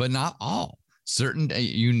 but not all.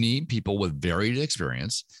 You need people with varied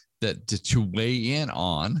experience to weigh in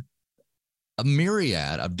on a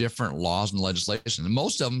myriad of different laws and legislation. And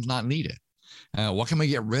most of them is not needed. What can we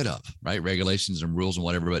get rid of, right? Regulations and rules and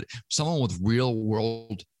whatever, but someone with real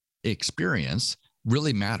world experience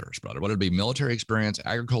really matters, brother. Whether it be military experience,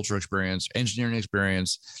 agricultural experience, engineering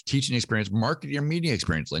experience, teaching experience, marketing or media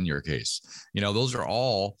experience in your case. You know, those are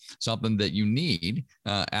all something that you need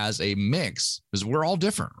as a mix, because we're all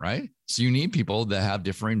different, right? So you need people that have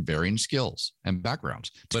differing, varying skills and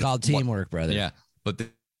backgrounds. It's called teamwork, brother. Yeah. But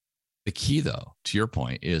the key, though, to your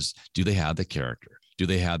point, is do they have the character? Do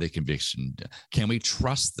they have the conviction? Can we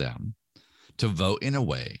trust them to vote in a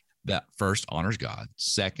way that first honors God,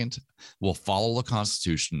 second will follow the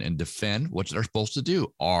Constitution and defend what they're supposed to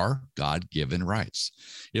do, our God-given rights?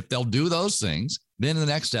 If they'll do those things, then the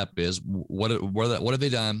next step is what have they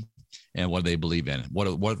done and what do they believe in?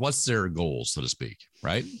 What's their goals, so to speak,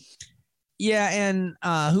 right? Yeah, and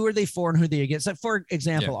who are they for and who are they against? So for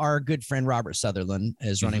example, our good friend Robert Sutherland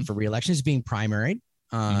is running for re-election. He's being primaried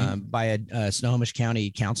by a Snohomish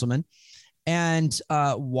County councilman. And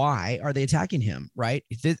why are they attacking him, right?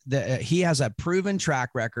 He has a proven track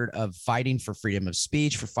record of fighting for freedom of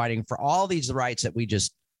speech, for fighting for all these rights that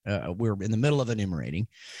we're in the middle of enumerating.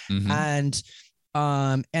 And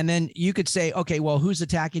then you could say, okay, well, who's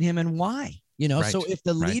attacking him and why? You know, Right, so if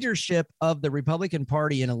the right. leadership of the Republican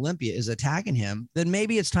Party in Olympia is attacking him, then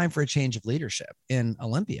maybe it's time for a change of leadership in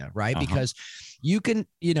Olympia, right? Uh-huh. Because you can,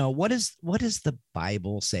 you know, what does the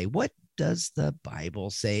Bible say? What does the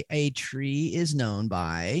Bible say? A tree is known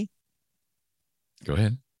by Go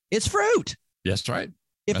ahead. its fruit. Yes, right.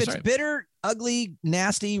 If That's it's right. bitter, ugly,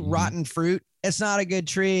 nasty, Mhm. rotten fruit, it's not a good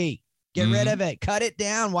tree. Get rid Mhm. of it. Cut it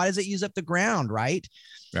down. Why does it use up the ground, right?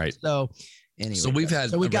 Right. So anyway, So we've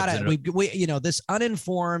had so we a got to representative- we you know, this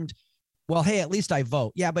uninformed, well, hey, at least I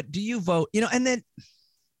vote. Yeah, but do you vote? You know, and then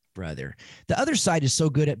brother, the other side is so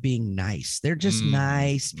good at being nice. They're just Mhm.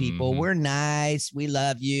 nice people. Mhm. We're nice. We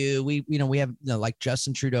love you. We, you know, we have, you know, like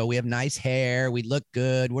Justin Trudeau, we have nice hair. We look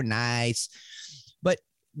good. We're nice. But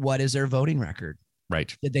what is their voting record?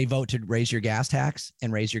 Right. Did they vote to raise your gas tax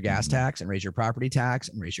and raise your gas Mhm. tax and raise your property tax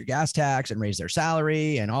and raise your gas tax and raise their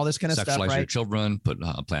salary and all this kind of stuff, Sexualize your right? children, put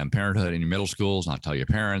Planned Parenthood in your middle schools, not tell your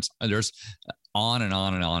parents. And there's on and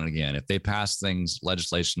on and on again. If they pass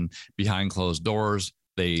legislation behind closed doors,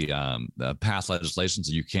 they pass legislation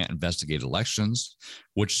so you can't investigate elections,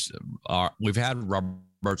 which we've had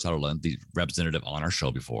Robert Sutherland, the representative, on our show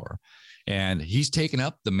before. And he's taken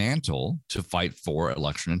up the mantle to fight for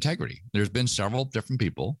election integrity. There's been several different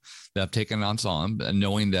people that have taken on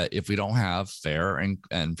knowing that if we don't have fair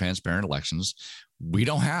and transparent elections, we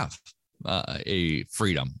don't have a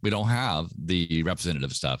freedom. We don't have the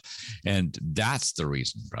representative stuff. And that's the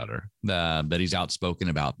reason, brother, that he's outspoken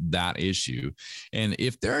about that issue. And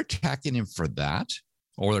if they're attacking him for that,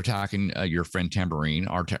 or they're attacking your friend Tambourine,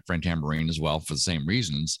 our friend Tambourine as well, for the same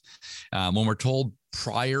reasons. When we're told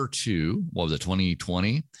prior to,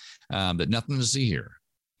 2020, that nothing to see here,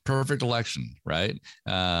 perfect election, right?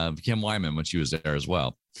 Kim Wyman, when she was there as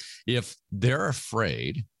well. If they're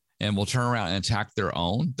afraid and will turn around and attack their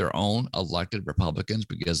own elected Republicans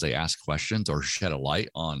because they ask questions or shed a light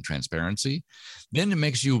on transparency, then it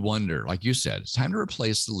makes you wonder, like you said, it's time to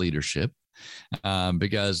replace the leadership.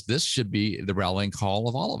 Because this should be the rallying call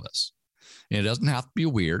of all of us. And it doesn't have to be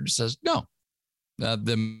weird. It says, no,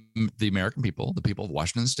 the American people, the people of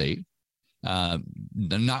Washington State,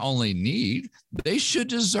 not only they should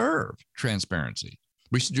deserve transparency.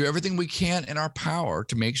 We should do everything we can in our power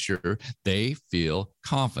to make sure they feel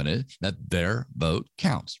confident that their vote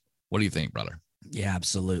counts. What do you think, brother? Yeah,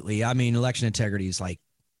 absolutely. I mean, election integrity is like,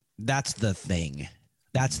 that's the thing.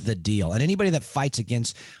 That's the deal. And anybody that fights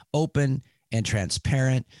against open and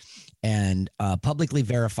transparent and publicly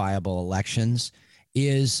verifiable elections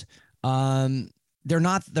is they're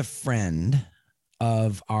not the friend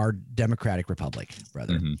of our democratic republic,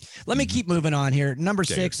 brother. Mm-hmm. Let me keep moving on here. Number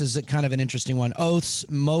 6 is kind of an interesting one. Oaths,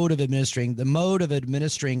 mode of administering. The mode of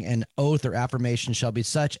administering an oath or affirmation shall be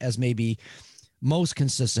such as may be most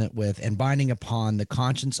consistent with and binding upon the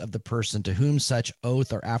conscience of the person to whom such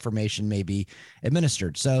oath or affirmation may be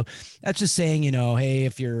administered. So that's just saying, you know, hey,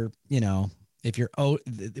 if you're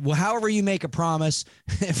however you make a promise,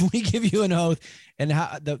 if we give you an oath and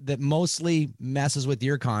how that mostly messes with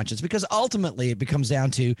your conscience, because ultimately it becomes down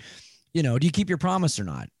to, you know, do you keep your promise or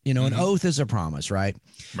not? You know, an oath is a promise, right?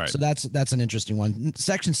 Right. So that's an interesting one.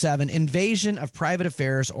 Section 7, invasion of private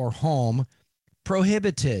affairs or home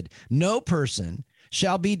prohibited. No person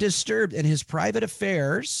shall be disturbed in his private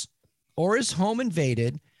affairs or his home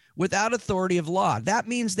invaded without authority of law. That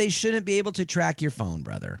means they shouldn't be able to track your phone,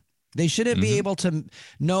 brother. They shouldn't be able to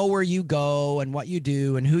know where you go and what you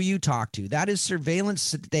do and who you talk to. That is surveillance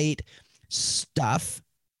state stuff.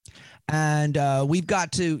 And we've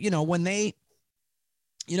got to, you know, when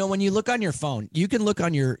you look on your phone, you can look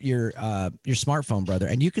on your smartphone, brother,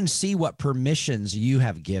 and you can see what permissions you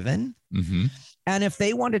have given. Mm-hmm. And if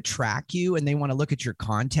they want to track you and they want to look at your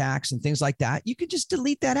contacts and things like that, you can just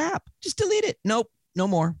delete that app. Just delete it. Nope, no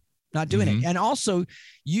more. Not doing it. And also,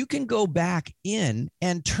 you can go back in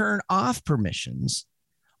and turn off permissions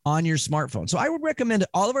on your smartphone. So I would recommend to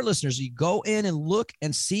all of our listeners, you go in and look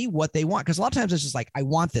and see what they want. Because a lot of times it's just like, I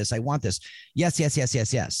want this. Yes, yes, yes,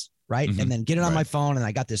 yes, yes. Right. And then get it on my phone. And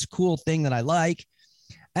I got this cool thing that I like.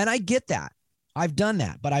 And I get that. I've done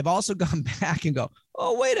that. But I've also gone back and go,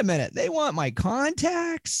 oh, wait a minute. They want my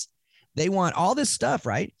contacts. They want all this stuff,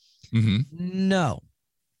 right? No.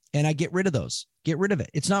 And I get rid of those. Get rid of it.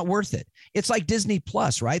 It's not worth it. It's like Disney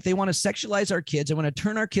Plus, right? They want to sexualize our kids. They want to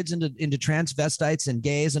turn our kids into transvestites and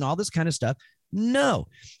gays and all this kind of stuff. No.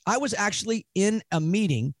 I was actually in a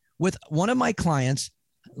meeting with one of my clients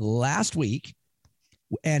last week,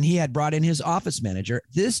 and he had brought in his office manager.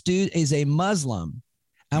 This dude is a Muslim.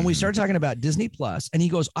 And we started talking about Disney Plus, and he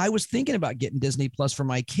goes, I was thinking about getting Disney Plus for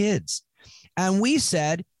my kids. And we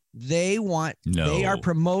said, they are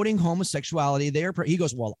promoting homosexuality. He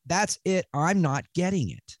goes, well, that's it. I'm not getting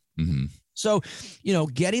it. So,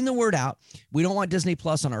 getting the word out. We don't want Disney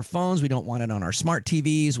Plus on our phones. We don't want it on our smart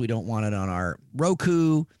TVs. We don't want it on our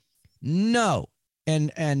Roku. No.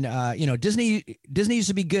 And Disney used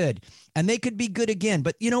to be good, and they could be good again.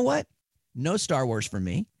 But you know what? No Star Wars for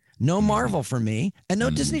me. No Marvel for me, and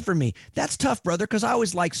no Disney for me. That's tough, brother, because I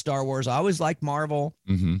always liked Star Wars. I always liked Marvel.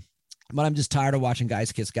 But I'm just tired of watching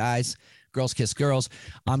guys kiss guys, girls kiss girls.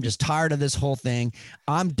 I'm just tired of this whole thing.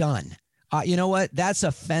 I'm done. You know what? That's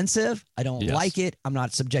offensive. I don't like it. I'm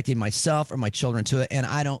not subjecting myself or my children to it. And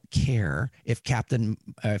I don't care if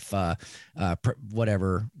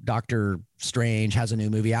whatever, Doctor Strange has a new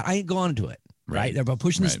movie out. I ain't going to it. Right. They're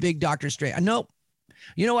pushing this big Doctor Strange. Nope.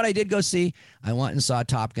 You know what I did go see? I went and saw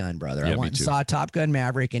Top Gun, brother. I went and saw Top Gun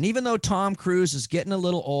Maverick. And even though Tom Cruise is getting a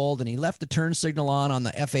little old and he left the turn signal on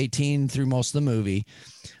the F-18 through most of the movie,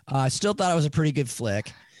 I still thought it was a pretty good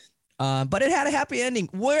flick. But it had a happy ending.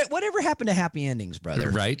 Whatever happened to happy endings, brother?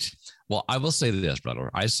 Right. Well, I will say this, brother.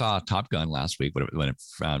 I saw Top Gun last week when it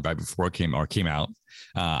right before it came out.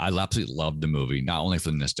 I absolutely loved the movie, not only for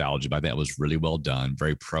the nostalgia, but I think it was really well done,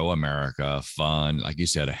 very pro-America, fun. Like you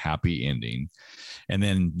said, a happy ending. And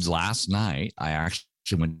then last night, I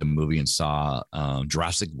actually went to the movie and saw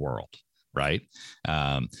Jurassic World, right?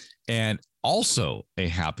 And also a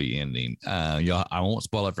happy ending. I won't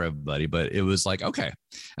spoil it for everybody, but it was like, okay,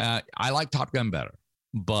 I like Top Gun better,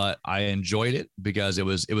 but I enjoyed it because it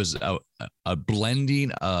was a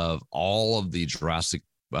blending of all of the Jurassic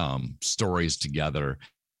stories together.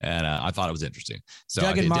 And I thought it was interesting. So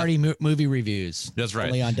Doug and Marty movie reviews. That's right.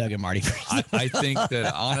 Only on Doug and Marty. I think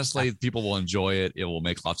that honestly, people will enjoy it. It will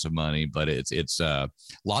make lots of money, but it's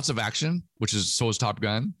lots of action, so is Top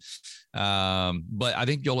Gun. But I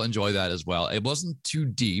think you'll enjoy that as well. It wasn't too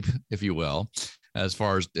deep, if you will, as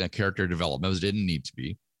far as character development. It didn't need to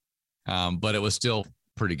be, but it was still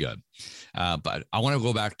pretty good. But I want to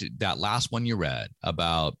go back to that last one you read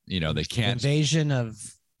about, they can't invasion of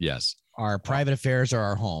our private affairs or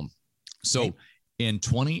our home. So in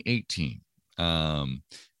 2018,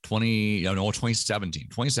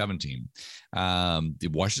 2017, the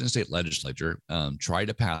Washington State Legislature tried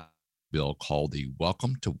to pass a bill called the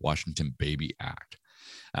Welcome to Washington Baby Act.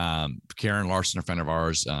 Karen Larson, a friend of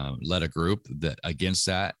ours, led a group against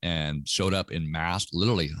that and showed up in mass.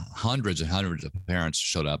 Literally hundreds and hundreds of parents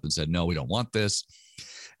showed up and said, no, we don't want this.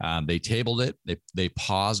 They tabled it. They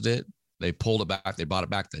paused it. They pulled it back. They brought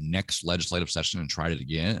it back the next legislative session and tried it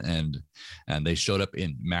again. And they showed up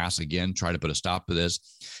in mass again, tried to put a stop to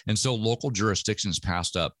this. And so local jurisdictions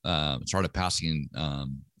started passing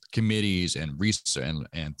committees and research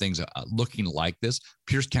and things looking like this.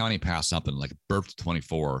 Pierce County passed something like a Birth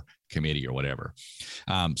 24 committee or whatever.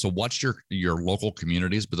 So watch your local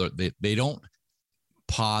communities, but they don't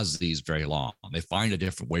pause these very long. They find a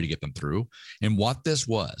different way to get them through. And what this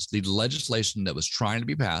was, the legislation that was trying to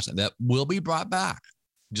be passed and that will be brought back,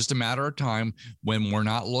 just a matter of time when we're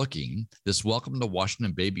not looking. This Welcome to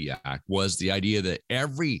Washington Baby Act was the idea that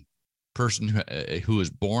every person who is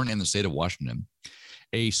born in the state of Washington,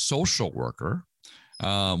 a social worker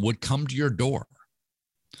would come to your door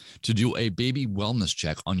to do a baby wellness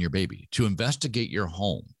check on your baby, to investigate your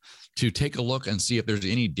home, to take a look and see if there's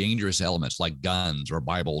any dangerous elements like guns or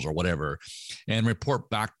Bibles or whatever, and report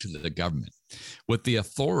back to the government with the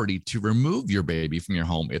authority to remove your baby from your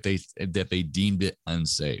home if they deemed it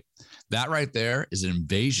unsafe. That right there is an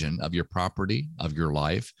invasion of your property, of your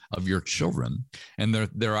life, of your children. And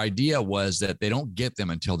their idea was that they don't get them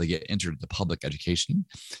until they get entered the public education.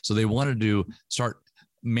 So they wanted to start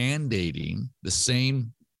mandating the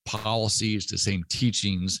same policies, the same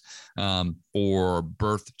teachings for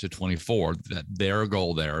birth to 24. That their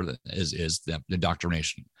goal there is the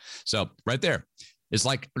indoctrination. So right there, it's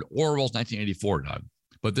like Orwell's 1984, Doug.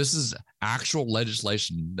 But this is actual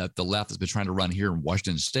legislation that the left has been trying to run here in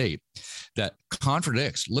Washington State that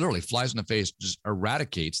contradicts, literally flies in the face, just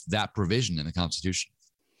eradicates that provision in the Constitution.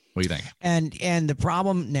 What do you think? And the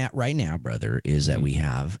problem right now, brother, is that we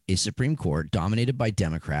have a Supreme Court dominated by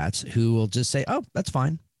Democrats who will just say, "Oh, that's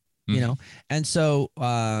fine," And so,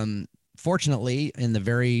 fortunately, in the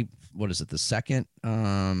the second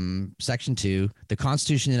Section 2, the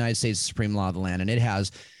Constitution of the United States is supreme law of the land, and it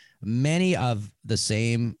has many of the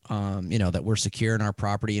same, that we're secure in our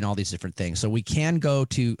property and all these different things. So we can go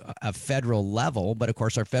to a federal level, but of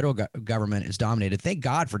course our federal government is dominated. Thank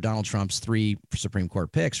God for Donald Trump's 3 Supreme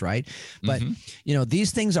Court picks, right? But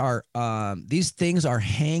these things are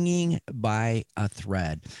hanging by a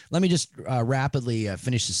thread. Let me just rapidly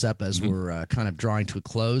finish this up as we're kind of drawing to a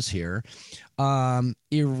close here.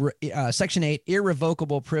 Section 8,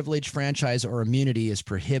 irrevocable privilege, franchise, or immunity is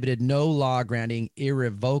prohibited. No law granting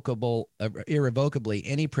irrevocable irrevocably,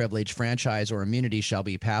 any privilege, franchise, or immunity shall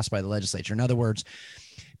be passed by the legislature. In other words,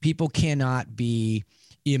 people cannot be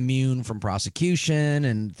immune from prosecution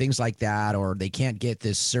and things like that, or they can't get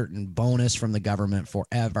this certain bonus from the government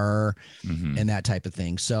forever and that type of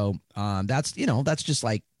thing. So that's just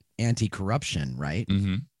like anti-corruption, right?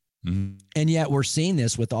 And yet we're seeing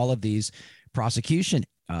this with all of these prosecution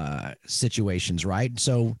situations, right?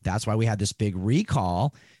 So that's why we had this big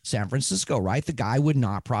recall, San Francisco, right? The guy would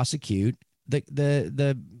not prosecute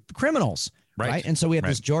the criminals. Right. And so we have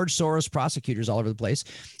this George Soros prosecutors all over the place.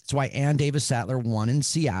 That's why Ann Davis Sattler won in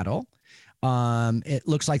Seattle. It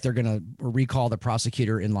looks like they're going to recall the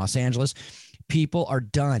prosecutor in Los Angeles. People are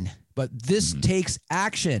done. But this takes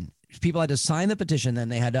action. People had to sign the petition, then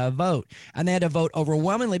they had to vote. And they had to vote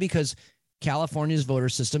overwhelmingly because California's voter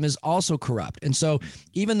system is also corrupt. And so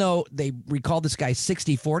even though they recalled this guy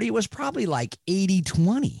 60-40, it was probably like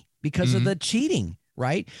 80-20 because of the cheating.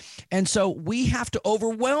 Right. And so we have to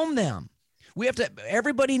overwhelm them.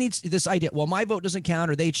 Everybody needs this idea. Well, my vote doesn't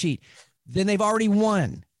count or they cheat. Then they've already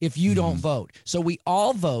won if you don't vote. So we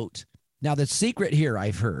all vote. Now, the secret here,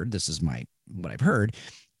 I've heard, this is what I've heard.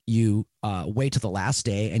 You wait till the last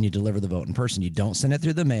day and you deliver the vote in person. You don't send it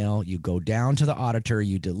through the mail. You go down to the auditor.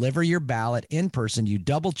 You deliver your ballot in person. You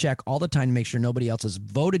double check all the time to make sure nobody else has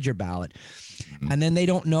voted your ballot. And then they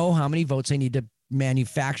don't know how many votes they need to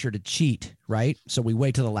manufacture to cheat, right? So we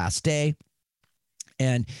wait till the last day.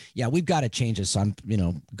 And yeah, we've got to change this.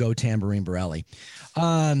 Go Tambourine Borelli.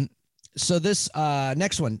 So this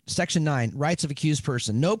next one, Section 9, rights of accused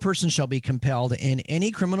person. No person shall be compelled in any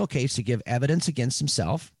criminal case to give evidence against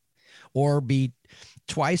himself or be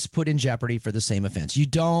twice put in jeopardy for the same offense. You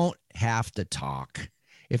don't have to talk.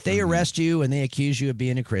 If they arrest you and they accuse you of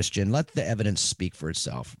being a Christian, let the evidence speak for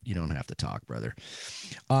itself. You don't have to talk, brother.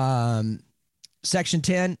 Section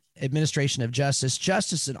 10, administration of justice.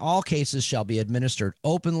 Justice in all cases shall be administered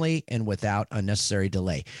openly and without unnecessary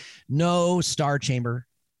delay. No star chamber,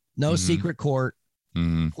 no secret court,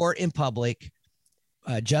 court in public,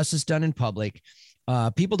 justice done in public.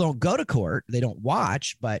 People don't go to court. They don't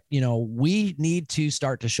watch, but, we need to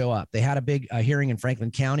start to show up. They had a big hearing in Franklin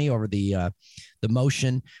County over the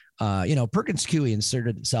motion. Perkins Coie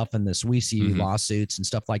inserted itself in this We See You lawsuits and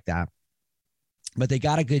stuff like that. But they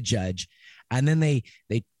got a good judge. And then they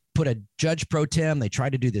put a judge pro tem. They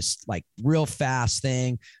tried to do this like real fast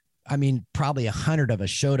thing. I mean, probably 100 of us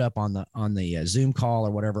showed up on the Zoom call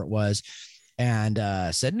or whatever it was, and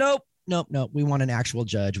said, nope. We want an actual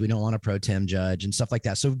judge. We don't want a pro tem judge and stuff like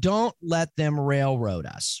that. So don't let them railroad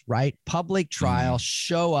us, right? Public trial,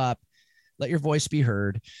 show up, let your voice be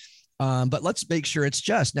heard. But let's make sure it's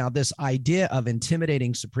just. Now, this idea of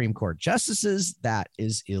intimidating Supreme Court justices, that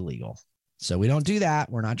is illegal. So we don't do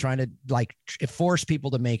that. We're not trying to force people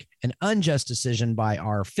to make an unjust decision by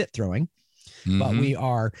our fit throwing, but we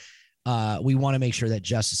want to make sure that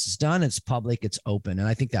justice is done. It's public, it's open. And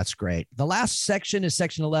I think that's great. The last section is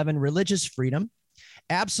Section 11, religious freedom,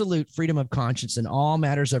 absolute freedom of conscience in all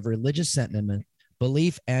matters of religious sentiment,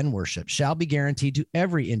 belief, and worship shall be guaranteed to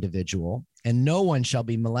every individual, and no one shall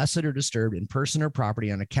be molested or disturbed in person or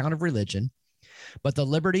property on account of religion. But the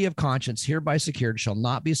liberty of conscience hereby secured shall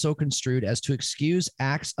not be so construed as to excuse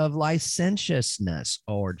acts of licentiousness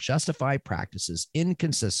or justify practices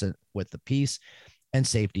inconsistent with the peace and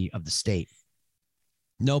safety of the state.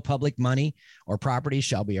 No public money or property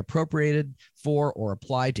shall be appropriated for or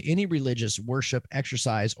applied to any religious worship,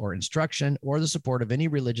 exercise, or instruction, or the support of any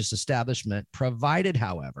religious establishment, provided,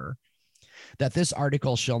 however, that this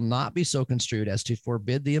article shall not be so construed as to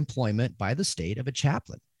forbid the employment by the state of a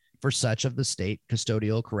chaplain for such of the state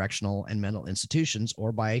custodial, correctional, and mental institutions,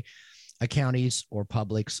 or by a county's or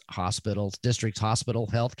public's hospitals, district's hospital,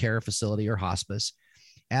 healthcare facility, or hospice,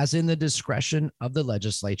 as in the discretion of the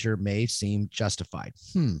legislature may seem justified.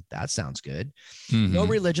 That sounds good. No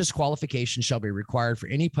religious qualification shall be required for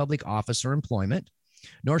any public office or employment,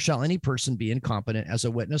 nor shall any person be incompetent as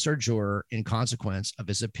a witness or juror in consequence of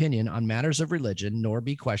his opinion on matters of religion, nor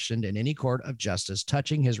be questioned in any court of justice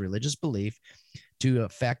touching his religious belief to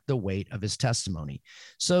affect the weight of his testimony.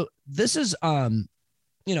 So this is,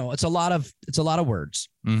 it's a lot of words,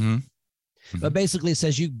 but basically it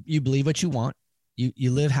says you believe what you want.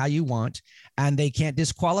 You live how you want, and they can't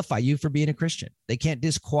disqualify you for being a Christian. They can't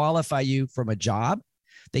disqualify you from a job.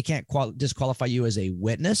 They can't disqualify you as a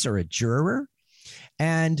witness or a juror.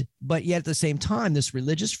 But yet at the same time, this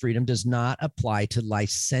religious freedom does not apply to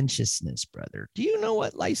licentiousness, brother. Do you know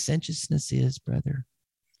what licentiousness is, brother?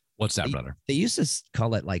 What's that, brother? They used to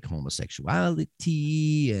call it like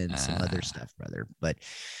homosexuality and some other stuff, brother. But,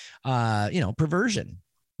 perversion.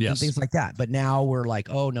 and things like that. But now we're like,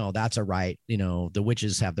 oh no, that's a right. You know, the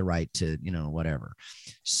witches have the right to, you know, whatever.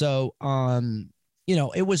 So, you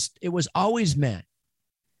know, it was always meant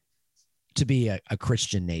to be a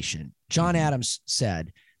Christian nation. John Adams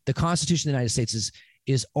said the Constitution of the United States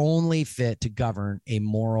is only fit to govern a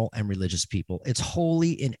moral and religious people. It's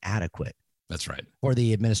wholly inadequate. That's right. For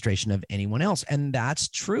the administration of anyone else. And that's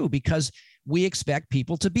true because we expect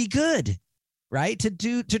people to be good, right?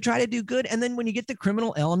 To try to do good. And then when you get the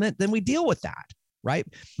criminal element, then we deal with that, right?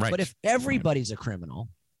 But if everybody's a criminal,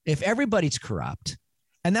 if everybody's corrupt,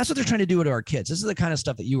 and that's what they're trying to do to our kids. This is the kind of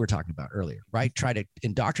stuff that you were talking about earlier, right? Try to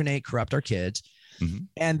indoctrinate, corrupt our kids.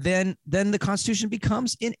 And then the Constitution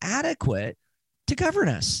becomes inadequate to govern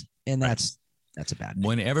us. And that's a bad thing.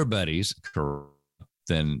 When everybody's corrupt,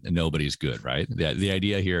 then nobody's good, right? The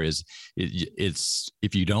idea here is it's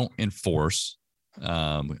if you don't enforce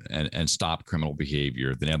and stop criminal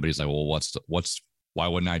behavior, then everybody's like, well, why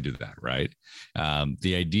wouldn't I do that, right?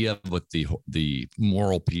 The idea with the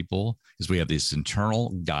moral people is we have this internal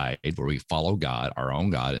guide where we follow God, our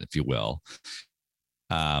own God, if you will,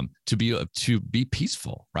 to be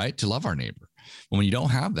peaceful, right? To love our neighbor. When you don't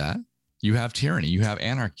have that, you have tyranny, you have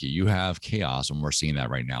anarchy, you have chaos, and we're seeing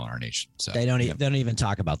that right now in our nation. So they don't even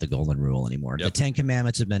talk about the golden rule anymore. The 10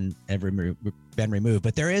 Commandments have been removed,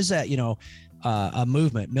 but there is a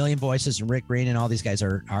movement. Million Voices and Rick Green and all these guys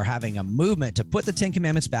are having a movement to put the 10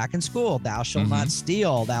 Commandments back in school. Thou shalt not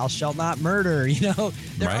steal. Thou shalt not murder. You know,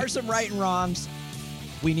 there are some right and wrongs.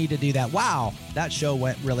 We need to do that. Wow, that show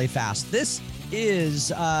went really fast. This is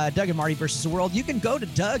Doug and Marty versus the world. You can go to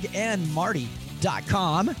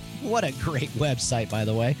DougandMarty.com. What a great website, by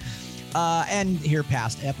the way. And hear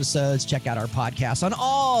past episodes. Check out our podcast on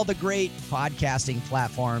all the great podcasting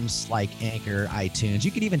platforms like Anchor, iTunes.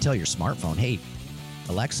 You can even tell your smartphone, hey,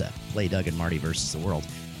 Alexa, play Doug and Marty versus the world.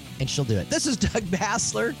 And she'll do it. This is Doug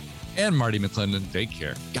Bassler. And Marty McClendon. Take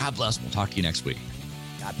care. God bless. We'll talk to you next week.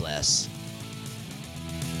 God bless.